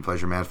 Even when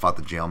Pleasure Man fought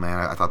the Jail Man,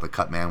 I thought the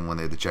Cut Man when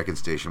they had the check-in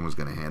station was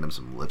going to hand him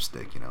some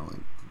lipstick.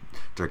 Like,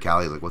 Turcal,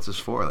 he's like, "What's this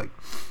for?" Like,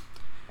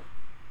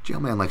 Jail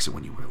Man likes it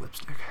when you wear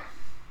lipstick.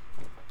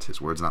 It's his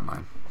words, not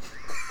mine.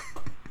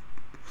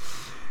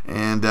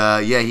 And,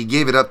 he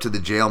gave it up to the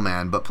Jail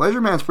Man. But Pleasure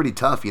Man's pretty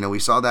tough. We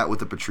saw that with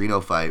the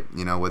Petrino fight,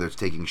 whether it's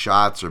taking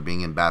shots or being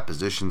in bad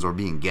positions or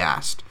being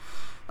gassed.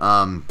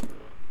 So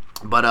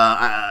what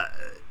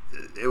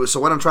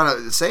I'm trying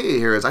to say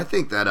here is I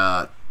think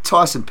that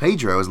Tyson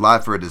Pedro is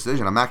live for a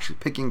decision. I'm actually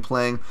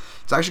playing.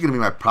 It's actually going to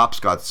be my prop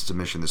Scott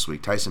submission this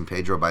week. Tyson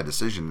Pedro by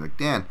decision. Like,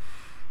 Dan,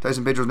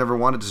 Tyson Pedro's never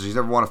won a decision. He's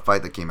never won a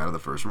fight that came out of the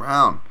first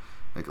round.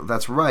 Like,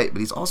 that's right, but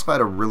he's also had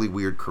a really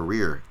weird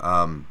career.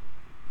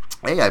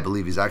 I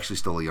believe he's actually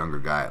still a younger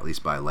guy, at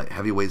least by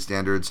heavyweight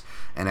standards,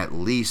 and at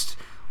least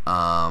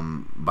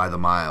by the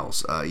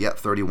miles.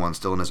 31,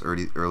 still in his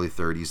early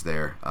 30s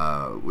there,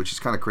 which is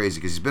kind of crazy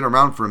because he's been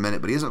around for a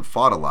minute, but he hasn't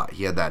fought a lot.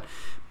 He had that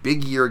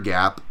big year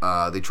gap.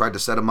 They tried to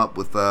set him up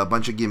with a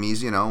bunch of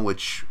gimmies,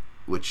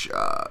 which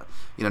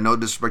no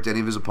disrespect to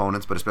any of his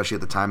opponents, but especially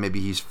at the time maybe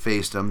he's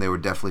faced them, they were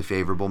definitely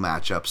favorable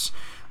matchups.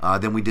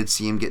 Then we did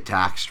see him get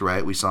taxed,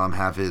 right? We saw him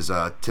have his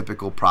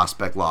typical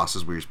prospect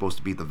losses where you're supposed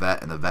to beat the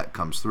vet and the vet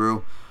comes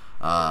through,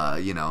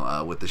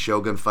 with the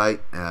Shogun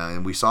fight.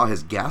 And we saw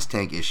his gas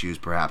tank issues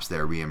perhaps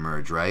there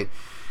reemerge, right?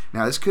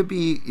 Now, this could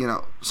be,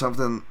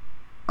 something,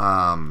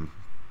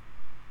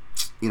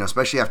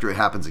 especially after it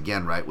happens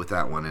again, right, with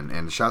that one.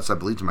 And shouts, I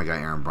believe, to my guy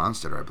Aaron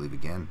Bronstetter, I believe,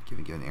 again,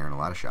 giving Aaron a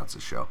lot of shouts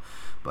this show.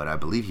 But I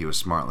believe he was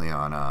smartly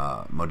on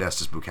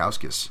Modestas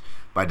Bukauskas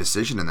by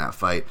decision in that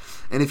fight.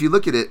 And if you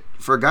look at it,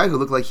 for a guy who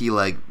looked like he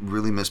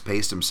really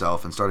mispaced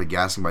himself and started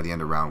gassing by the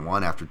end of round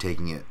 1 after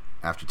taking it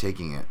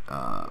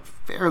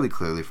fairly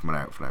clearly from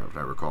what I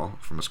recall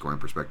from a scoring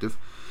perspective,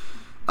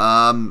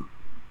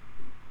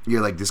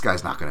 you're like, this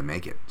guy's not going to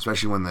make it,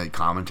 especially when the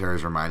commentary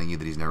is reminding you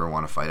that he's never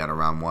won a fight out of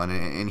round 1,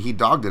 and he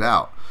dogged it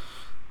out.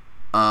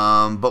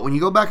 But when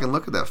you go back and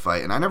look at that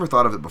fight, and I never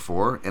thought of it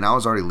before, and I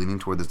was already leaning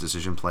toward this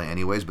decision play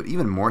anyways, but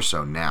even more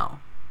so now,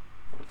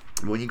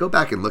 when you go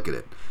back and look at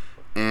it,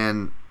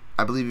 and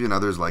I believe even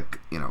others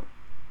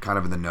kind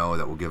of in the know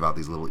that will give out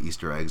these little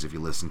Easter eggs if you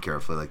listen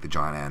carefully, like the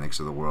John Anik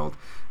of the world,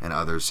 and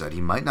others said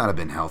he might not have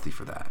been healthy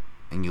for that.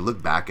 And you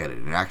look back at it,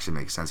 and it actually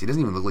makes sense. He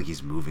doesn't even look like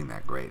he's moving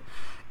that great.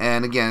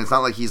 And again, it's not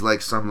like he's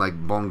like some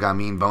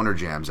Bongamin boner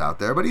jams out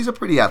there, but he's a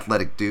pretty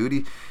athletic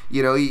dude.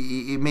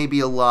 He may be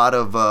a lot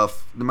of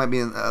there might be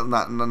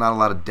not a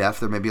lot of depth.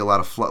 There may be a lot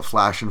of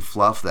flash and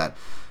fluff that,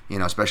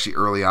 especially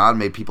early on,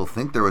 made people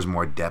think there was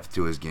more depth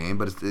to his game,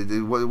 but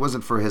it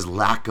wasn't for his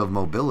lack of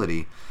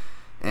mobility.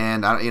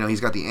 And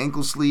he's got the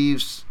ankle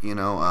sleeves. He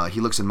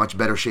looks in much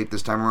better shape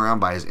this time around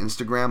by his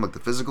Instagram, like the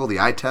physical, the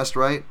eye test,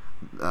 right?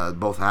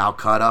 Both how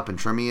cut up and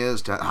trim he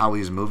is to how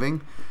he's moving.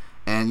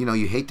 And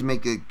you hate to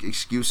make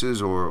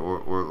excuses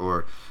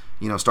or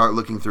start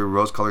looking through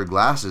rose-colored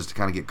glasses to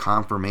kind of get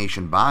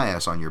confirmation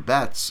bias on your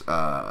bets.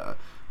 But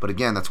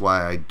again, that's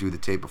why I do the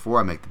tape before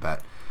I make the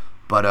bet.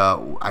 But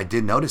I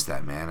did notice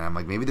that, man. And I'm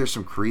like, maybe there's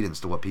some credence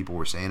to what people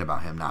were saying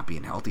about him not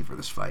being healthy for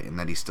this fight, and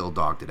that he still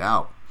dogged it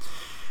out.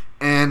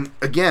 And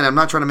again, I'm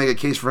not trying to make a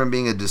case for him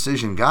being a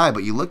decision guy,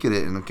 but you look at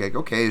it and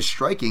okay, his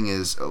striking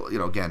is,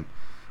 again,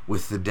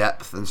 with the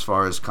depth as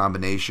far as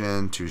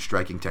combination to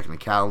striking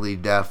technicality,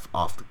 depth,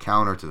 off the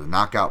counter to the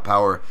knockout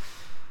power.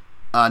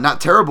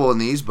 Not terrible in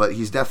these, but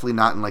he's definitely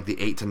not in the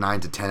 8 to 9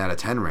 to 10 out of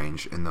 10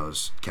 range in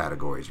those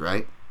categories,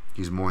 right?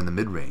 He's more in the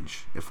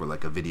mid-range, if we're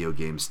like a video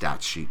game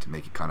stats sheet to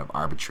make it kind of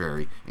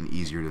arbitrary and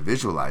easier to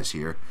visualize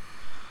here.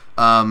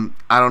 I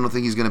don't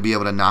think he's going to be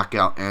able to knock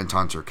out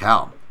Anton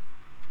Turcal.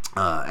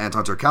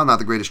 Anton Turcal, not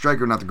the greatest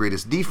striker, not the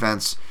greatest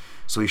defense,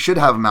 so he should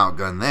have him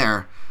outgunned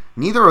there.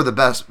 Neither are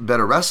the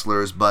better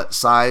wrestlers, but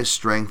size,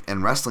 strength,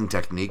 and wrestling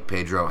technique,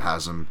 Pedro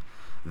has him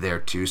there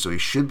too, so he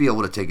should be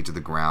able to take it to the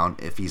ground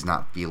if he's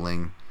not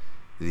feeling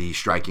the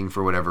striking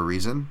for whatever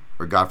reason,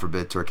 or God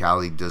forbid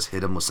Turcal does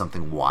hit him with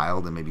something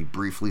wild and maybe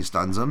briefly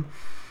stuns him.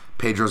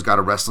 Pedro's got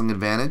a wrestling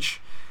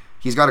advantage.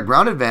 He's got a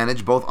ground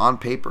advantage both on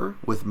paper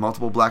with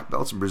multiple black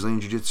belts in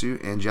Brazilian Jiu-Jitsu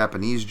and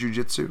Japanese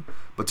Jiu-Jitsu,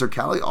 but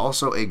Turcal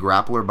also a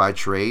grappler by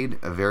trade,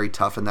 very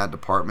tough in that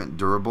department,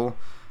 durable,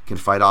 can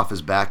fight off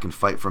his back and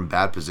fight from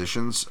bad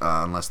positions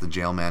unless the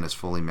jailman is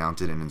fully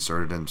mounted and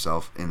inserted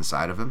himself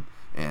inside of him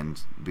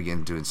and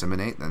begin to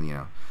inseminate,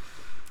 then,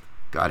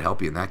 God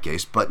help you in that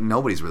case. But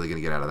nobody's really going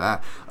to get out of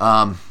that.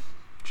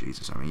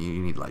 Jesus, I mean,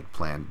 you need like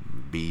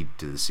plan B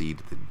to the C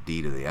to the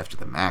D to the F to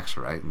the max,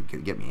 right? And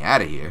get me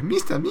out of here.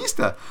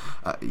 Mista.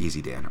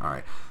 Easy, Dan. All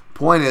right.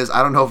 Point is,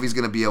 I don't know if he's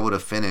going to be able to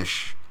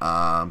finish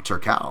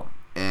Turcal.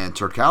 And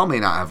Turcal may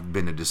not have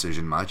been a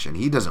decision much, and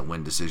he doesn't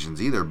win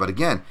decisions either. But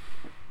again,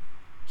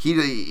 he's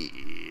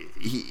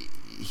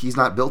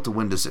not built to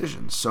win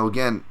decisions. So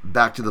again,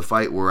 back to the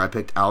fight where I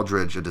picked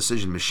Aldridge, a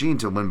decision machine,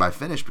 to win by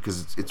finish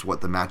because it's what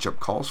the matchup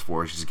calls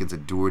for. She's against a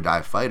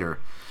do-or-die fighter.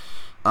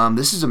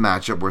 This is a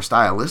matchup where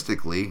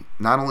stylistically,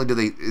 not only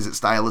is it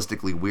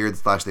stylistically weird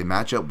 / they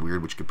match up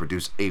weird, which could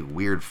produce a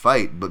weird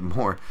fight, but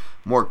more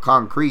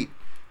concrete.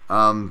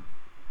 Both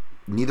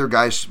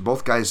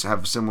guys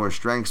have similar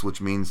strengths,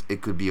 which means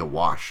it could be a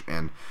wash,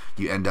 and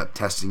you end up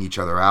testing each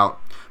other out.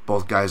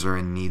 Both guys are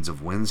in needs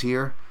of wins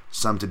here,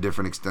 some to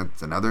different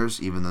extents than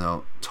others, even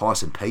though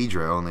Toss and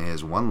Pedro only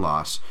has one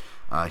loss.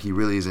 He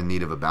really is in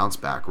need of a bounce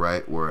back,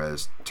 right?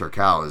 Whereas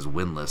Turcal is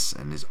winless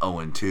and is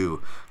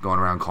 0-2, going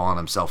around calling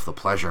himself the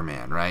pleasure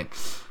man, right?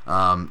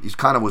 He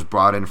kind of was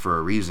brought in for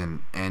a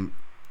reason, and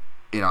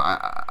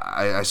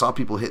I saw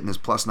people hitting his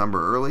plus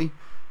number early,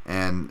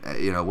 and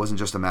it wasn't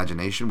just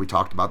imagination. We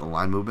talked about the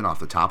line movement off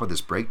the top of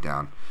this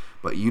breakdown,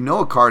 but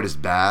a card is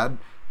bad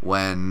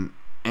when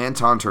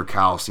Anton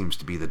Turcal seems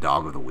to be the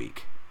dog of the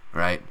week,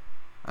 right?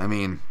 I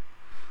mean,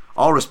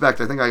 all respect,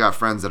 I think I got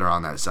friends that are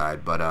on that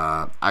side, but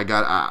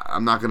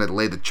I'm not going to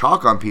lay the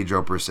chalk on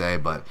Pedro per se,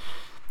 but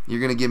you're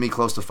going to give me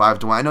close to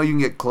 5-1. I know you can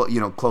get close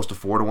to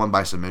 4-1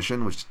 by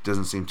submission, which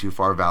doesn't seem too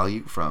far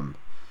value from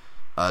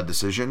a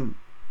decision,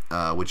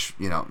 which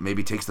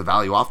maybe takes the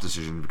value off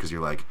decision because you're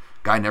like,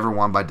 guy never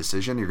won by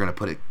decision. You're going to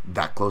put it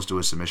that close to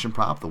a submission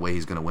prop, the way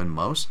he's going to win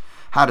most.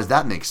 How does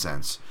that make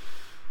sense?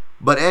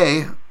 But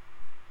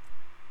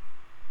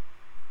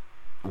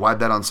why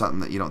bet on something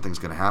that you don't think is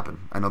going to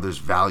happen? I know there's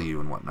value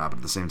and whatnot, but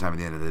at the same time, at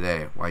the end of the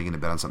day, why are you going to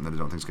bet on something that you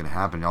don't think is going to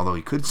happen? Although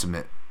he could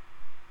submit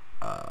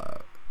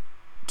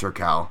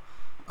Turcal,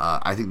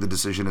 I think the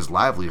decision is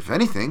lively. If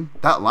anything,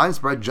 that line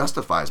spread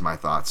justifies my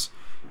thoughts.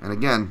 And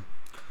again,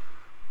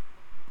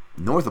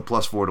 north of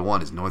plus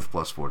 4-1 is north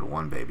plus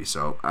 4-1, baby.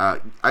 So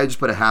I just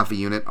put a half a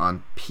unit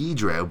on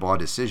Pedro by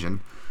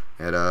decision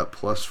at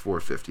plus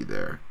 450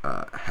 there.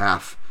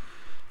 Half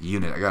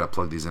unit. I gotta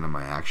plug these into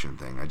my action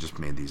thing. I just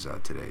made these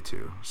today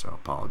too, so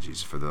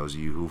apologies for those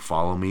of you who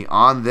follow me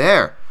on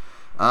there.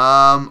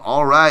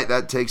 All right,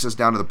 that takes us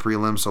down to the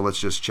prelim. So let's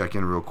just check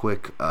in real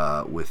quick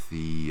with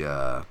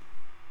the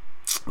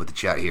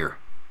chat here.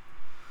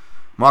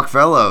 Mock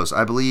Fellows,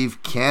 I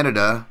believe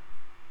Canada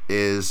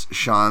is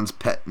Sean's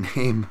pet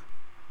name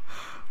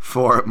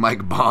for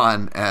Mike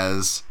Bond,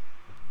 as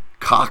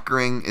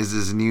Cockring is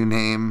his new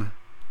name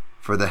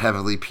for the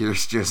heavily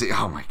pierced jersey.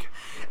 Oh my god!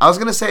 I was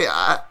gonna say.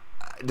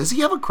 Does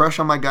he have a crush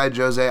on my guy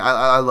Jose?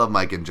 I love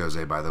Mike and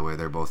Jose, by the way.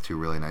 They're both two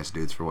really nice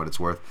dudes for what it's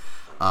worth.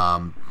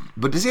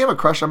 But does he have a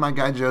crush on my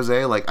guy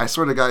Jose? Like, I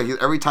swear to God,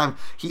 every time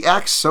he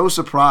acts so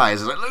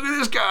surprised. It's like, look at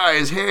this guy,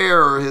 his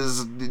hair or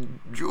his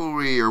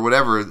jewelry or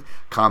whatever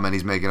comment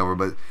he's making over.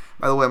 But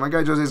by the way, my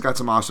guy Jose's got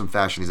some awesome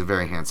fashion. He's a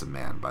very handsome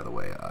man, by the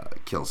way.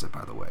 Kills it,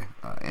 by the way,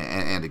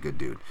 and a good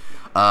dude.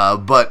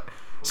 But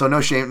so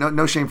no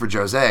shame for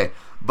Jose.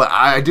 But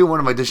I do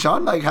wonder, does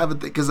Sean have a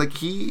thing? Because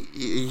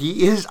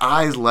his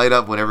eyes light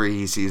up whenever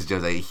he sees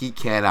Jose. He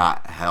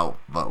cannot help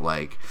but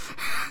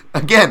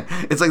again,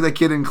 it's like the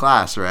kid in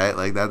class, right?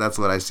 Like that's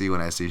what I see when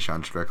I see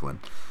Sean Strickland.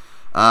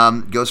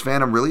 Ghost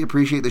Phantom, really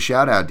appreciate the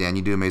shout out, Dan.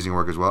 You do amazing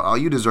work as well. Oh,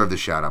 you deserve the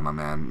shout out, my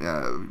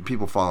man.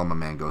 People follow my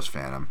man Ghost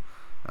Phantom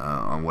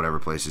on whatever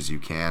places you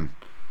can.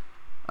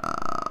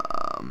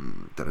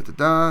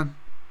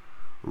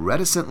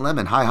 Reticent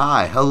Lemon,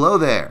 hi, hello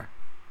there.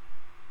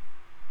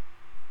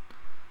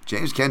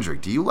 James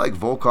Kendrick, do you like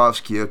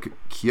Volkov's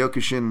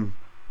Kyokushin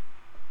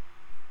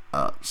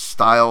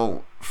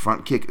style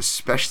front kick,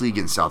 especially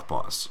against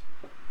southpaws?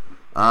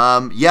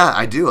 Yeah,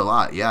 I do a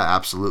lot. Yeah,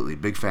 absolutely.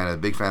 Big fan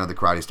of the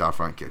karate style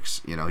front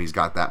kicks. He's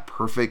got that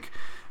perfect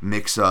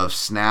mix of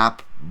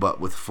snap, but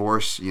with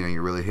force.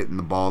 You're really hitting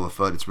the ball of the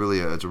foot. It's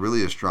really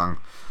a strong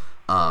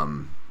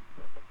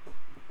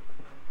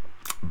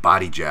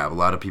body jab. A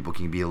lot of people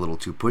can be a little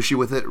too pushy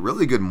with it.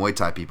 Really good Muay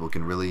Thai people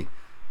can really,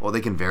 well,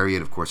 they can vary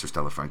it. Of course, there's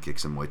stellar front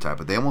kicks in Muay Thai,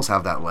 but they almost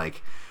have that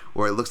like,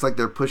 where it looks like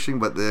they're pushing,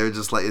 but they're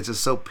just like, it's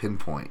just so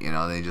pinpoint, you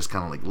know. They just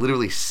kind of like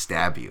literally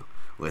stab you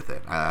with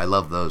it. I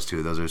love those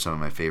too. Those are some of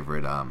my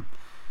favorite. I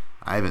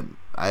haven't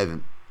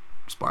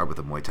sparred with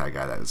a Muay Thai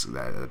guy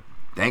that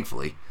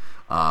thankfully,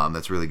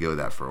 that's really good with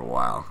that for a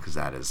while, because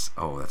that's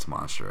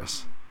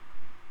monstrous.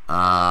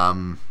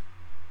 Jimmy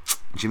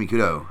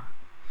Kudo.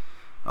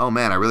 Oh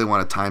man, I really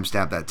want to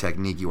timestamp that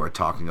technique you are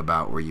talking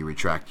about where you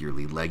retract your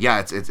lead leg.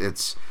 Yeah,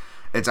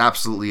 it's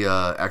absolutely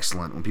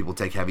excellent when people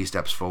take heavy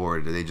steps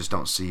forward. They just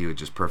don't see you. It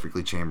just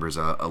perfectly chambers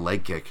a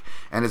leg kick.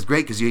 And it's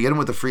great because you hit them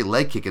with a free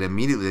leg kick and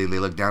immediately they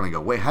look down and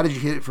go, wait, how did you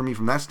hit it for me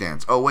from that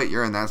stance? Oh, wait,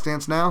 you're in that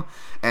stance now?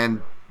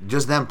 And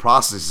just them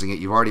processing it,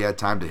 you've already had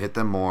time to hit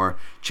them more,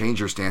 change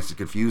your stance to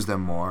confuse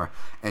them more,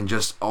 and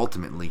just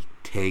ultimately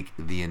take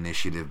the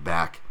initiative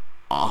back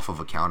off of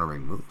a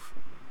countering move.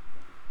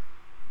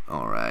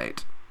 All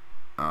right,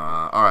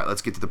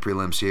 let's get to the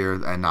prelims here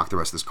and knock the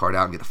rest of this card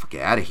out and get the fuck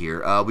out of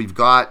here. We've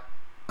got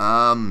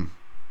Dawoon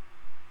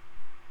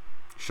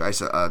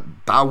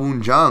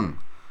Jung,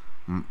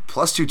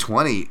 plus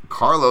 220.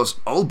 Carlos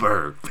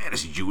Ulberg,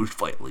 Fantasy Jewish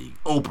Fight League.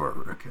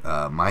 Ulberg,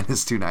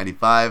 minus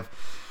 295.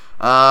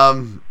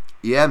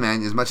 Yeah,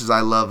 man, as much as I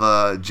love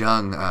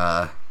Jung,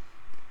 God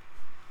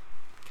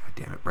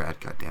damn it, Brad.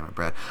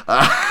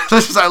 As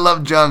much as I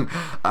love Jung,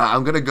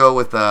 I'm gonna go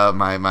with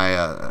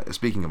my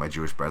speaking of my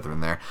Jewish brethren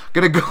there,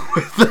 gonna go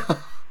with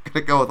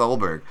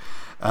Ulberg.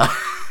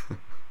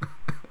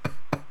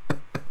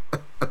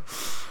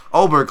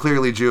 Ulberg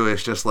clearly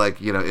Jewish, just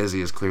like, you know, Izzy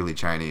is clearly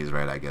Chinese,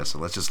 right? I guess. So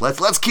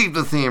let's keep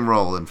the theme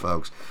rolling,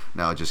 folks.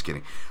 No, just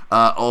kidding.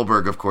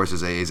 Ulberg, of course,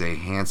 is a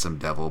handsome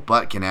devil,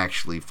 but can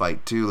actually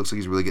fight too. Looks like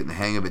he's really getting the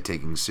hang of it,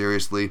 taking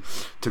seriously.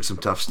 Took some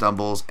tough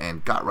stumbles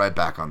and got right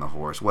back on the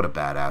horse. What a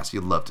badass!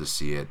 You'd love to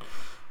see it.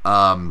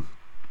 Gonna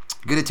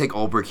take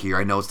Ulberg here.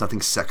 I know it's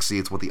nothing sexy.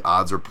 It's what the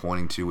odds are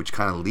pointing to, which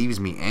kind of leaves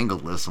me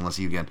angleless unless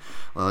you get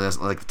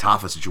like the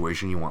Tafa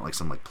situation. You want like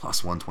some like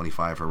plus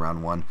 125 for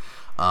round one.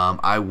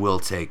 I will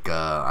take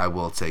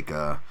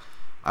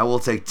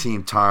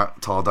Team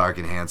Tall, Dark,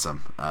 and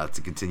Handsome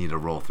to continue to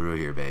roll through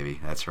here, baby.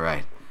 That's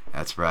right.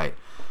 Probably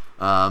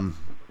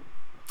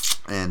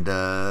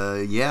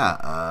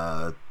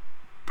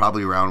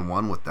round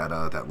one with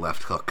that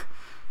left hook.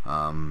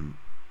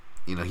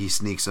 He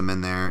sneaks him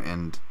in there,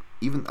 and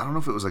even I don't know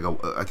if it was I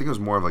think it was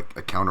more of a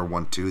counter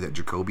 1-2 that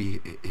Jacoby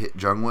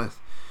hit Jung with,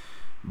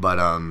 but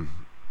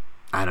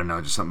I don't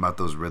know, just something about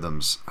those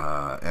rhythms,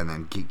 and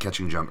then keep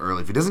catching Jung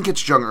early. If he doesn't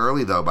catch Jung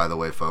early, though, by the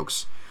way,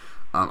 folks,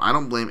 I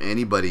don't blame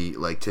anybody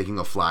like taking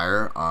a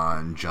flyer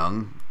on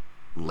Jung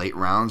late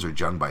rounds or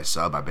Jung by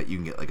sub. I bet you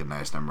can get like a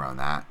nice number on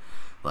that.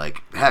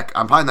 Like, heck,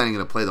 I'm probably not even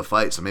going to play the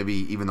fight, so maybe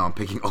even though I'm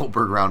picking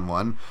Ulberg round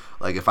one,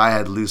 like if I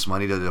had loose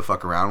money to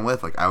fuck around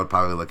with, like I would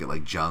probably look at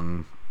like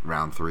Jung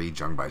round 3,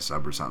 Jung by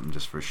sub or something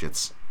just for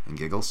shits and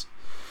giggles.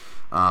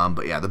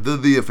 But yeah,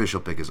 the official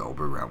pick is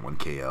Ulberg round 1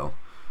 KO.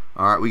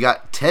 All right, we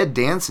got Ted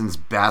Danson's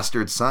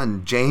bastard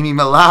son, Jamie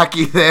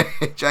Malaki there.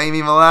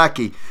 Jamie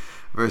Malaki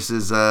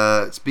versus,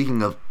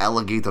 speaking of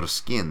alligator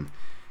skin,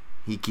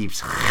 he keeps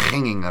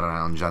hanging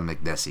around John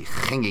McDessie.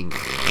 Hanging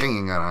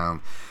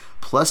around.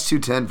 Plus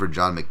 210 for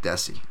John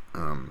McDessie.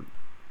 All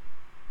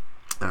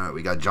right,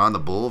 we got John the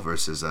Bull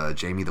versus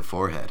Jamie the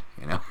Forehead.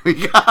 You know,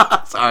 we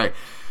got, sorry,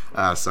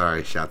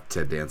 shout to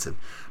Ted Danson.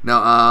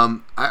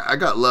 Now, I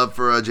got love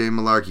for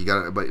Jamie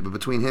Malarkey. But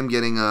between him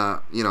getting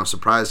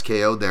surprise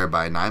KO'd there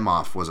by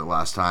Naimov, was it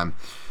last time,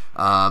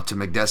 to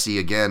McDessie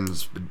again,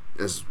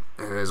 as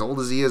old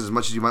as he is, as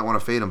much as you might want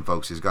to fade him,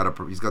 folks, he's got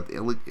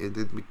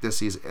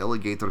McDessie's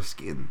alligator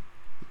skin.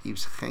 He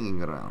keeps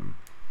hanging around.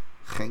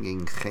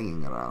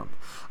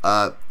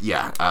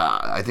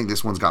 I think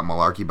this one's got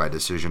Malarkey by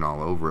decision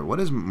all over it. What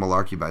is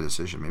Malarkey by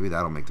decision? Maybe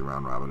that'll make the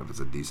round robin if it's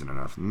a decent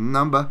enough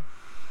number.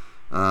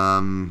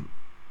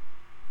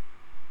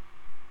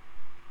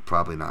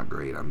 Probably not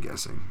great, I'm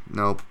guessing.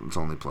 Nope, it's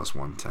only plus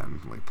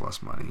 110, like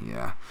plus money,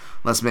 yeah.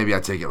 Unless maybe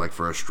I take it like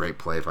for a straight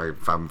play. If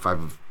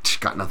I've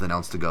got nothing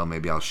else to go,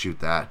 maybe I'll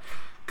shoot that.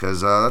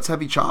 Because that's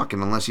heavy chalk,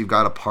 and unless you've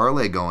got a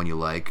parlay going you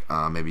like,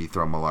 maybe you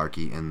throw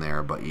Malarkey in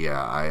there. But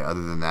yeah,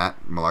 other than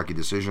that, Malarkey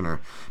decision,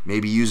 or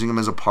maybe using him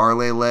as a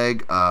parlay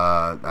leg,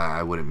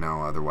 I wouldn't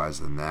know otherwise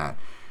than that.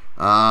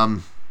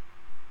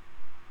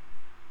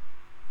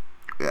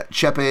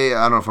 Chepe,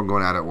 I don't know if I'm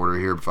going out of order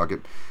here, but fuck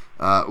it.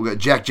 We got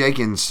Jack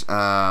Jenkins,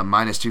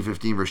 minus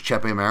 215 versus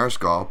Chepe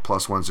Mariscal,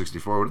 plus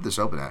 164. What did this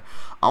open at?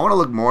 I want to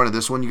look more into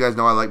this one. You guys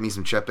know I like me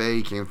some Chepe.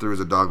 He came through as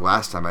a dog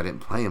last time. I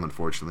didn't play him,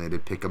 unfortunately. I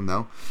did pick him,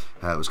 though.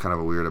 It was kind of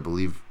a weird, I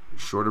believe,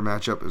 shorter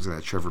matchup. It was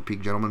that Trevor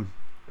Peak gentleman.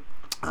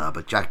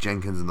 But Jack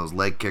Jenkins and those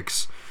leg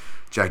kicks.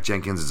 Jack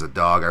Jenkins is a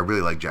dog. I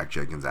really like Jack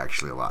Jenkins,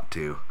 actually, a lot,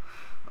 too.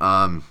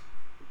 I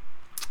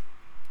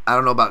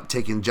don't know about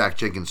taking Jack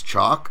Jenkins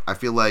chalk. I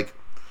feel like,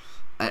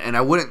 and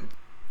I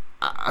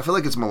feel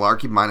like it's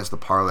Malarkey minus the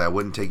parlay. I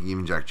wouldn't take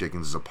even Jack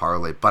Jenkins as a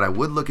parlay, but I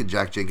would look at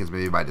Jack Jenkins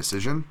maybe by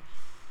decision.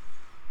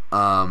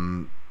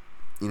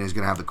 he's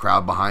going to have the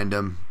crowd behind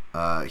him.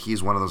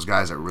 He's one of those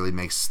guys that really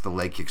makes the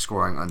leg kick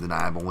scoring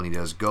undeniable when he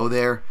does go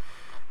there.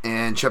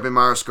 And Chepe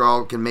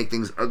Mariscal can make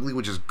things ugly,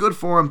 which is good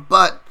for him,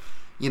 but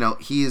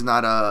he is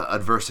not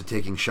adverse to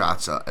taking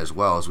shots as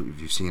well, as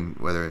you've seen,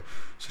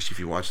 especially if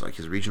you watch like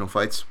his regional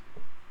fights.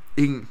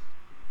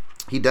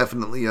 He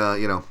definitely,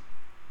 win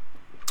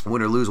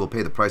or lose, will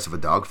pay the price of a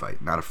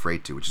dogfight. Not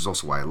afraid to, which is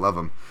also why I love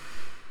him.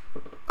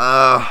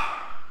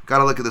 Got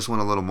to look at this one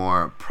a little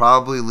more.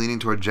 Probably leaning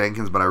toward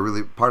Jenkins, but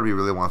part of me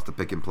really wants to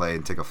pick and play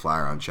and take a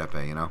flyer on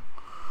Chepe,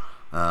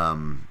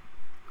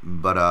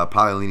 But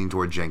probably leaning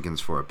toward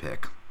Jenkins for a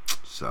pick.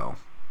 So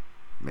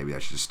maybe I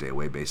should just stay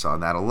away based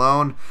on that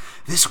alone.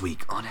 This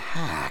week on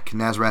Hack,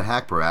 Nasrat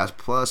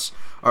Hakparas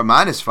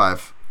minus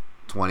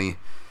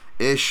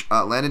 520-ish.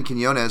 Landon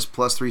Quinones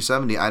plus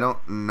 370. I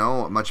don't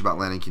know much about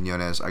Landon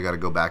Quinones. I got to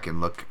go back and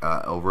look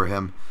over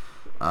him.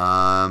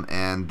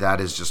 And that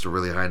is just a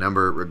really high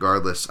number.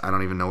 Regardless, I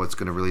don't even know what's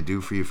going to really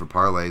do for you for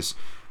parlays.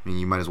 I mean,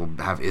 you might as well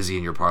have Izzy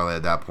in your parlay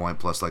at that point,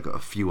 plus like a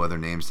few other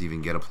names to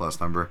even get a plus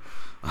number.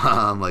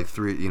 Like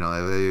 3, you're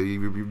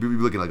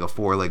looking like a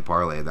 4-leg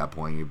parlay at that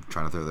point. You're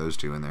trying to throw those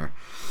two in there.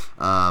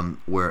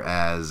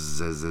 Whereas,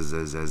 there's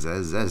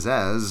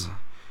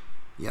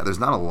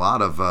not a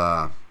lot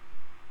of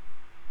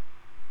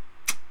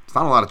it's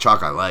not a lot of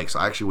chalk I like, so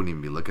I actually wouldn't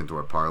even be looking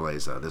toward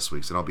parlays this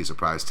week. So don't be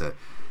surprised to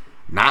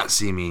not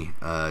see me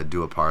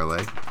do a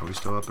parlay. Are we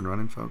still up and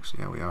running, folks?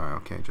 Yeah, we are.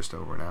 Okay, just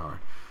over an hour.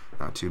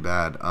 Not too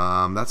bad.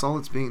 That's all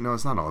it's being. No,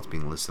 it's not all it's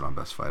being listed on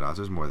Best Fight Odds.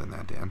 There's more than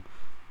that, Dan.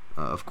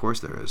 Of course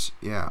there is.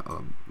 Yeah.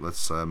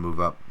 Let's move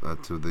up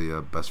to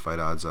the Best Fight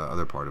Odds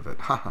other part of it.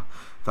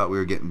 Thought we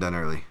were getting done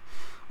early.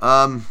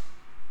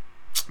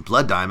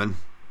 Blood Diamond.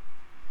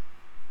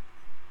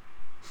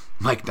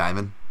 Mike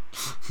Diamond.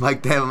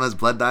 Mike Diamond has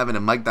Blood Diamond,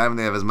 and Mike Diamond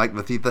they have his Mike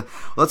Mathitha.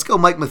 Let's go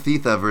Mike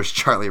Mathitha versus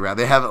Charlie Round.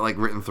 They have it like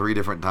written 3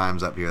 different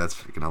times up here. That's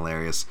freaking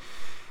hilarious.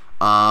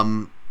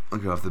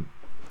 Look off the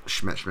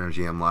Schmidt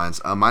GM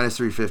lines. Minus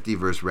 350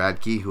 versus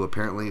Radke, who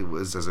apparently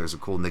has a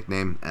cool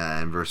nickname,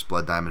 and versus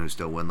Blood Diamond, who's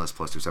still winless,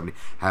 plus 270.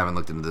 Haven't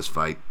looked into this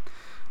fight.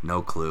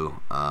 No clue.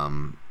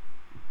 I'll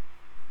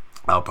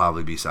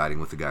probably be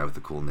siding with the guy with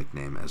the cool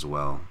nickname as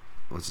well.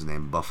 What's his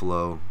name?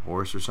 Buffalo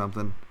Horse or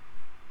something?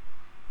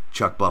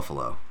 Chuck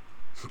Buffalo.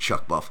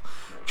 Chuck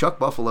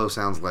Buffalo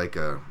sounds like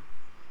a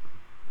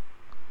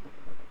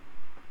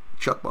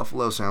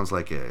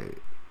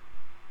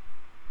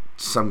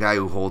some guy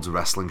who holds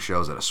wrestling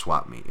shows at a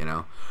swap meet,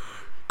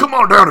 Come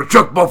on down to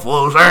Chuck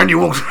Buffalo's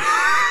annual.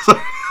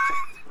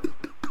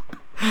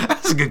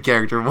 That's a good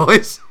character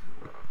voice.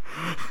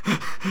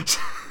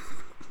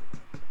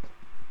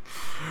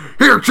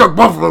 Here at Chuck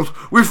Buffalo's,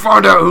 we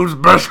find out who's the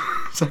best.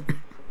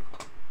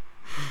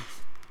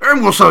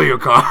 And we'll sell you a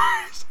car.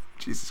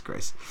 Jesus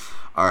Christ.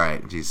 All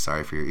right, Jesus,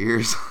 sorry for your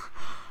ears.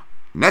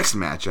 Next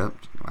matchup.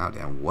 Wow,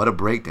 Dan, what a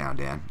breakdown,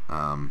 Dan.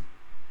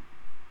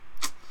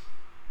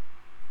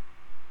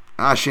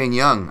 Shane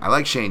Young. I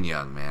like Shane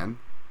Young, man.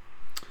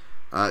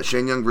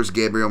 Shane Young versus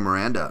Gabriel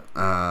Miranda.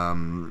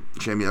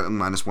 Shane Young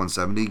minus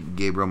 170.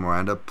 Gabriel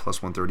Miranda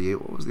plus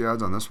 138. What was the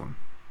odds on this one?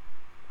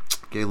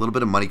 Okay, a little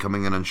bit of money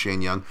coming in on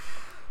Shane Young.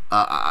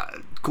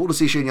 Cool to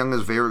see Shane Young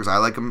as a favorite because I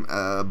like him,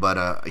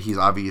 but he's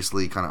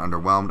obviously kind of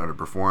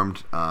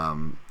underperformed.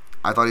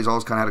 I thought he's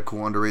always kind of had a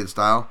cool, underrated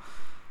style.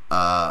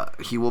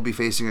 He will be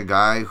facing a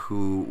guy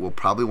who will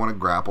probably want to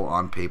grapple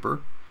on paper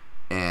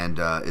and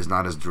is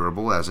not as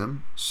durable as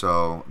him.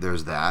 So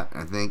there's that.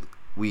 I think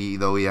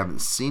though we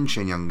haven't seen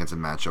Shane Young against a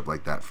matchup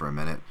like that for a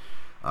minute,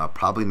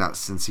 probably not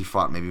since he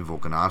fought maybe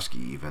Volkanovski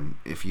even.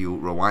 If you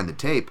rewind the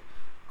tape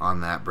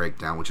on that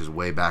breakdown, which is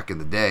way back in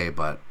the day,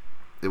 but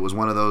it was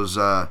one of those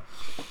Arman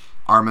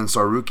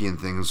Sarukian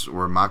things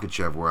where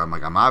Makhachev, where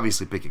I'm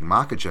obviously picking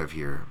Makhachev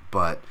here,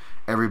 but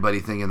everybody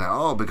thinking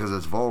that, because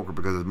it's Volk or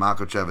because it's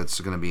Makhachev, it's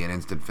going to be an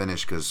instant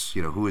finish because,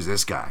 who is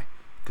this guy?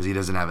 Because he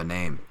doesn't have a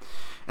name.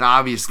 And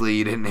obviously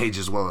he didn't age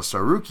as well as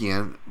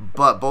Sarukian,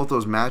 but both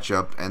those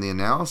matchup and the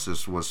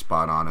analysis was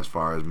spot on as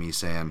far as me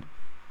saying,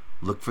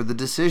 look for the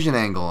decision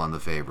angle on the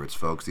favorites,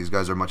 folks. These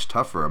guys are much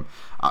tougher.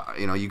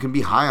 You can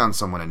be high on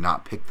someone and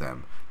not pick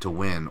them to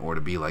win or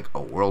to be like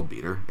a world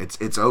beater.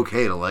 It's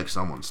okay to like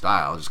someone's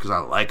style. Just because I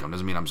like them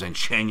doesn't mean I'm saying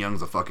Shane Young's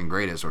the fucking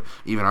greatest or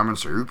even Arman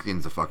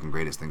Sarukian's the fucking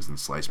greatest things in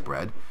sliced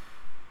bread.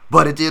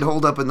 But it did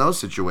hold up in those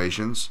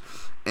situations,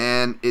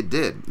 and it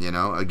did.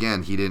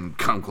 Again, he didn't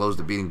come close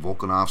to beating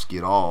Volkanovski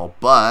at all,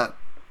 but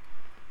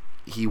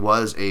he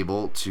was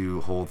able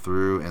to hold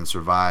through and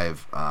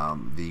survive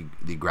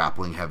the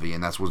grappling heavy,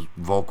 and that's what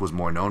Volk was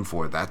more known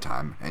for at that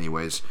time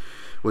anyways,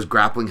 was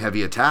grappling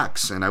heavy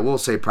attacks. And I will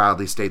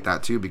proudly state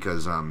that too,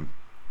 because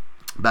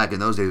back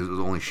in those days it was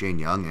only Shane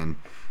Young and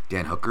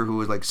Dan Hooker who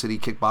was like city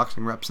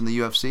kickboxing reps in the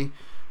UFC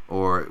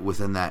or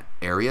within that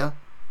area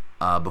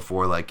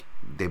before like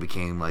they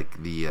became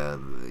like the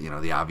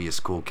the obvious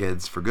cool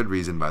kids, for good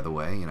reason, by the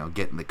way,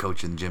 getting the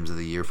coaching gyms of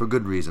the year for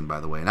good reason, by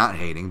the way, not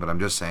hating, but I'm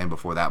just saying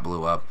before that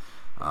blew up.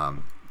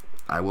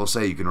 I will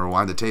say, you can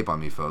rewind the tape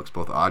on me, folks,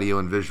 both audio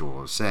and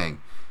visual,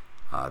 saying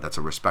That's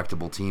a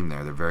respectable team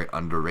there. They're very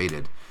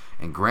underrated.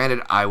 And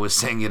granted, I was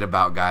saying it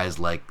about guys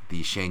like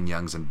the Shane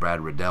Youngs and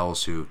Brad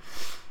Riddells who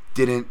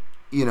didn't,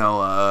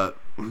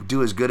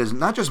 do as good as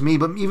not just me,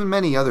 but even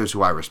many others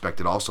who I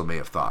respected also may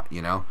have thought,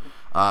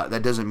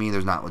 That doesn't mean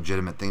there's not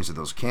legitimate things to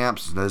those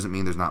camps. It doesn't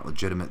mean there's not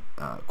legitimate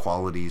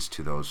qualities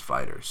to those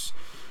fighters.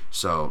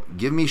 So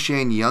give me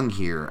Shane Young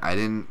here. I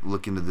didn't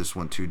look into this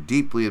one too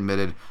deeply,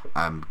 admitted.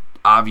 I'm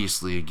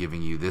obviously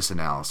giving you this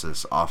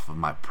analysis off of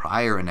my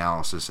prior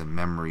analysis and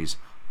memories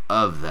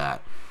of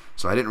that.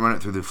 So I didn't run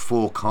it through the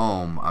full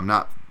comb. I'm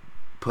not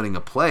putting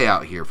a play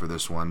out here for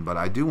this one, but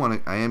I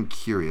am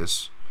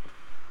curious,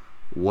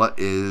 what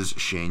is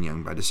Shane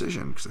Young by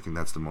decision? Because I think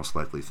that's the most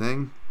likely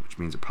thing, which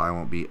means it probably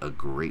won't be a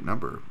great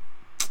number.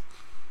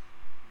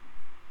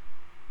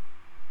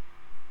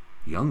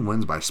 Young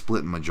wins by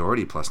split and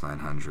majority plus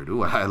 900.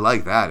 Ooh, I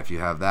like that if you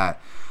have that.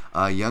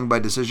 Young by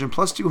decision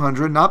plus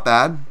 200, not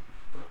bad.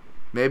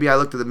 Maybe I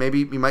looked at it. Maybe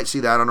you might see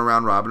that on a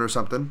round robin or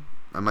something.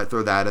 I might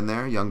throw that in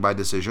there. Young by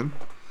decision.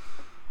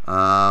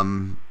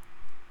 Lastly,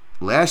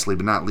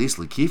 but not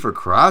leastly, Kiefer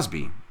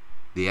Crosby.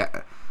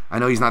 I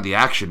know he's not the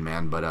action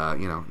man, but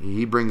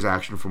he brings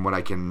action from what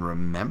I can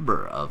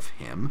remember of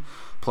him.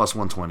 Plus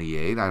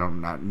 128.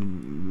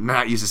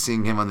 Not used to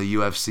seeing him on the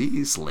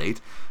UFC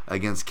slate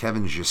against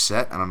Kevin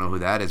Gisette. I don't know who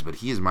that is, but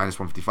he is minus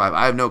 155.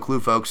 I have no clue,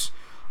 folks.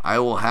 I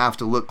will have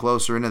to look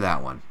closer into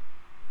that one.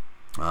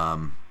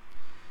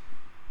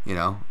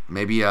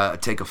 Maybe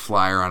take a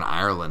flyer on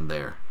Ireland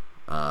there.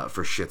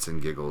 For shits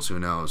and giggles. Who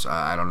knows?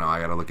 I don't know. I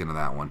got to look into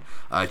that one.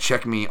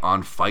 Check me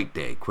on Fight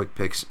Day. Quick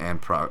picks and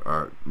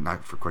or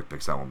not for quick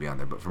picks. That won't be on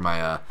there. But for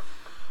my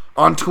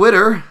on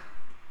Twitter,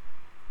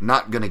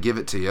 not going to give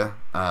it to you.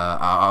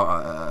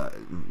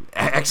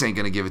 X ain't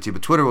going to give it to you,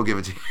 but Twitter will give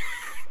it to you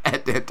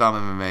at Tom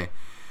MMA.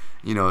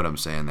 You know what I'm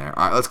saying there.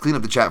 All right, let's clean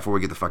up the chat before we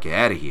get the fuck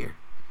out of here.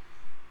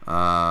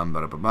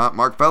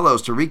 Mark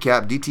Fellows, to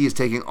recap, DT is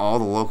taking all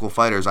the local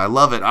fighters. I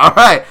love it. All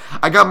right,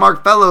 I got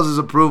Mark Fellows'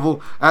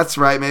 approval. That's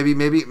right.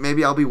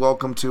 Maybe I'll be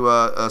welcome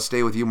to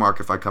stay with you, Mark,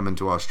 if I come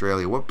into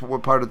Australia. What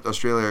part of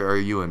Australia are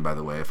you in, by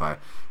the way? If I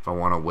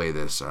want to weigh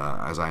this,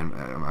 as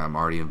I'm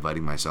already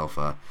inviting myself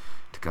to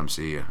come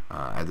see you.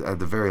 At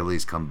the very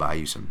least, come buy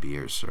you some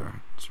beers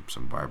or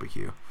some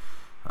barbecue.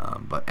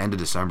 But end of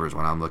December is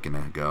when I'm looking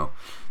to go.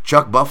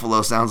 Chuck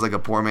Buffalo sounds like a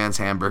poor man's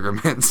hamburger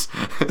mince.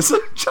 So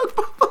Chuck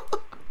Buffalo.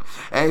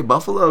 Hey,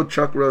 Buffalo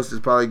Chuck roast is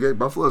probably good.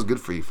 Buffalo's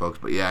good for you, folks.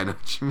 But yeah, I know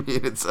what you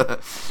mean. It's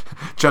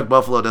Chuck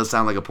Buffalo does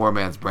sound like a poor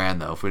man's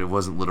brand, though. If it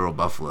wasn't literal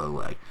Buffalo,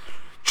 like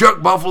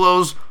Chuck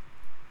Buffalo's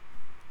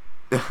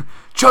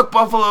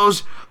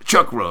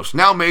Chuck roast,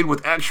 now made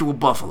with actual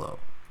buffalo.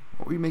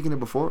 What were you making it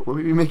before? What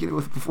were you making it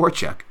with before,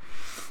 Chuck?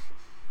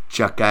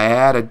 Chuck, I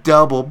had a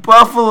double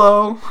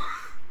buffalo.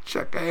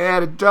 Chuck, I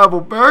had a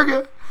double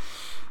burger.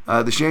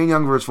 The Shane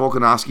Young versus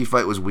Volkanovski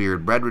fight was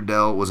weird. Brad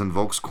Riddell was in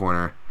Volk's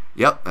corner.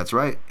 Yep, that's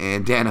right.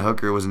 And Dan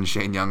Hooker was in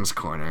Shane Young's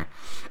corner.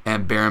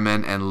 And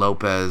Behrman and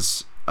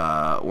Lopez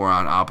were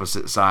on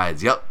opposite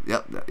sides. Yep,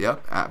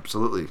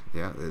 absolutely.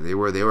 Yeah, they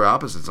were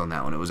opposites on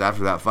that one. It was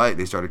after that fight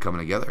they started coming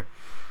together.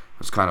 It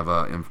was kind of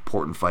an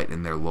important fight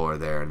in their lore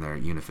there and their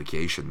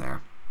unification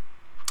there,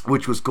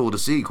 which was cool to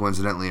see,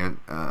 coincidentally and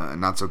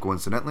not so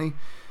coincidentally.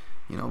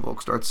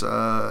 Volk starts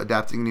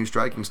adapting new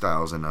striking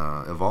styles and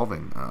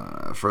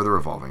further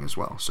evolving as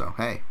well. So,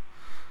 hey.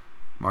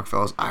 Mark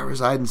Fellows, I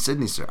reside in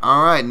Sydney, sir.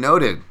 All right,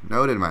 noted,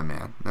 my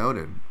man,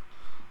 noted.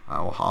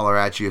 I will holler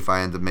at you if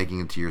I end up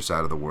making it to your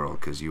side of the world,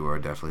 because you are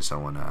definitely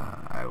someone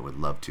I would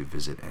love to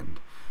visit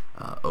and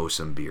owe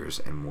some beers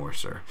and more,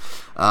 sir.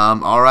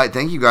 All right,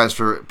 thank you guys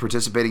for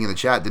participating in the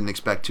chat. Didn't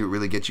expect to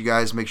really get you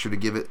guys. Make sure to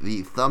give it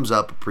the thumbs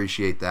up.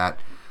 Appreciate that.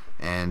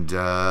 And,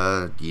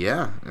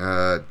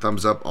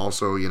 thumbs up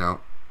also,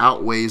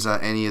 outweighs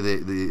any of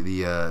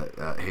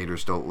the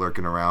haters still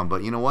lurking around.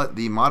 But you know what?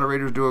 The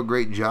moderators do a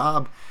great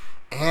job.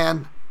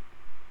 And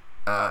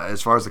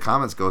as far as the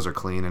comments goes, are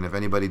clean. And if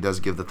anybody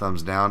does give the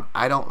thumbs down,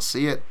 I don't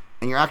see it.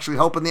 And you're actually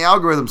helping the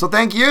algorithm. So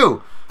thank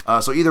you.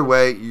 So either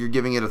way, you're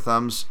giving it a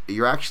thumbs.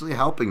 You're actually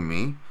helping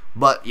me.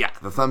 But yeah,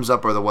 the thumbs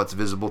up are what's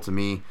visible to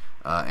me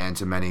and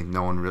to many.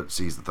 No one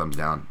sees the thumbs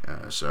down.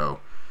 So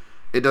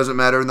it doesn't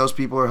matter. And those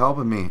people are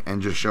helping me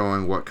and just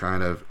showing what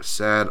kind of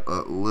sad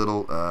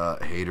little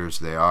haters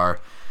they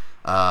are.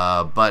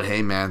 But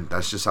hey, man,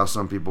 that's just how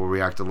some people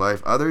react to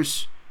life.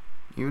 Others,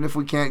 even if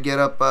we can't get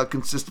up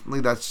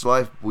consistently, that's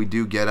life. We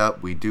do get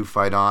up. We do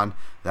fight on.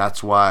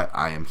 That's why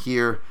I am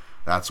here.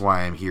 That's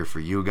why I'm here for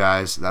you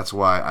guys. That's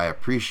why I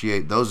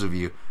appreciate those of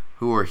you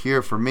who are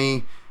here for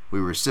me.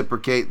 We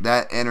reciprocate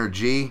that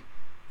energy.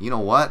 You know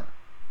what?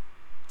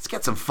 Let's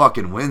get some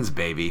fucking wins,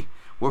 baby.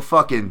 We're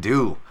fucking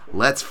due.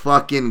 Let's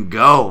fucking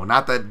go.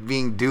 Not that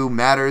being due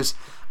matters.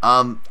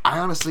 I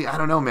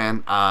don't know,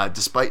 man.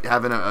 Despite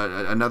having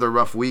another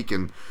rough week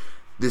and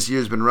this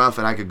year's been rough,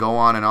 and I could go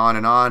on and on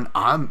and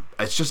on.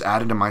 It's just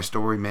added to my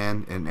story,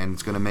 man, and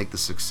it's going to make the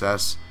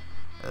success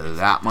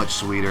that much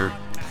sweeter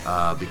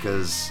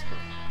because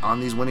on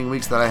these winning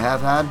weeks that I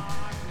have had,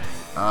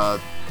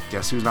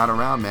 guess who's not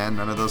around, man?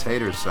 None of those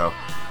haters. So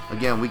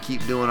again, we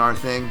keep doing our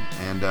thing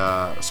and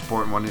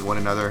supporting one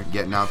another,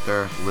 getting out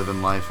there,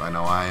 living life. I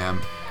know I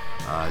am.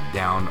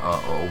 Down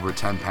over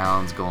 10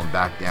 pounds, going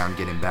back down,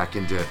 getting back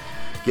into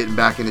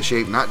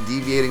shape, not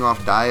deviating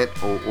off diet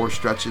or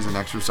stretches and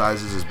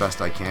exercises as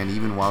best I can,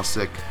 even while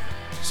sick.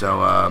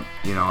 So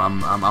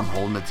I'm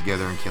holding it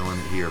together and killing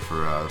it here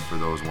for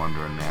those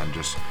wondering, man.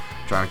 Just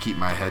trying to keep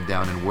my head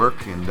down and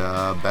work and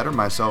better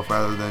myself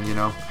rather than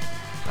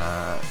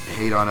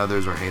hate on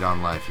others or hate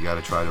on life. You got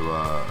to try to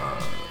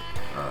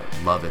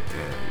love it,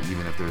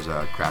 even if there's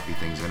crappy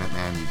things in it,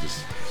 man.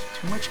 There's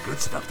too much good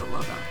stuff to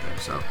love out there.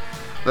 So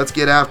let's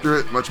get after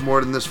it. Much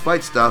more than this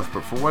fight stuff,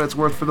 but for what it's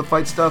worth for the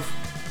fight stuff,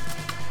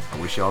 I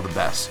wish you all the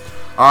best.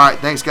 All right,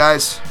 thanks,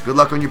 guys. Good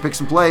luck on your picks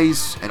and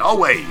plays, and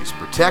always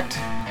protect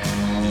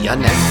your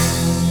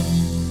necks.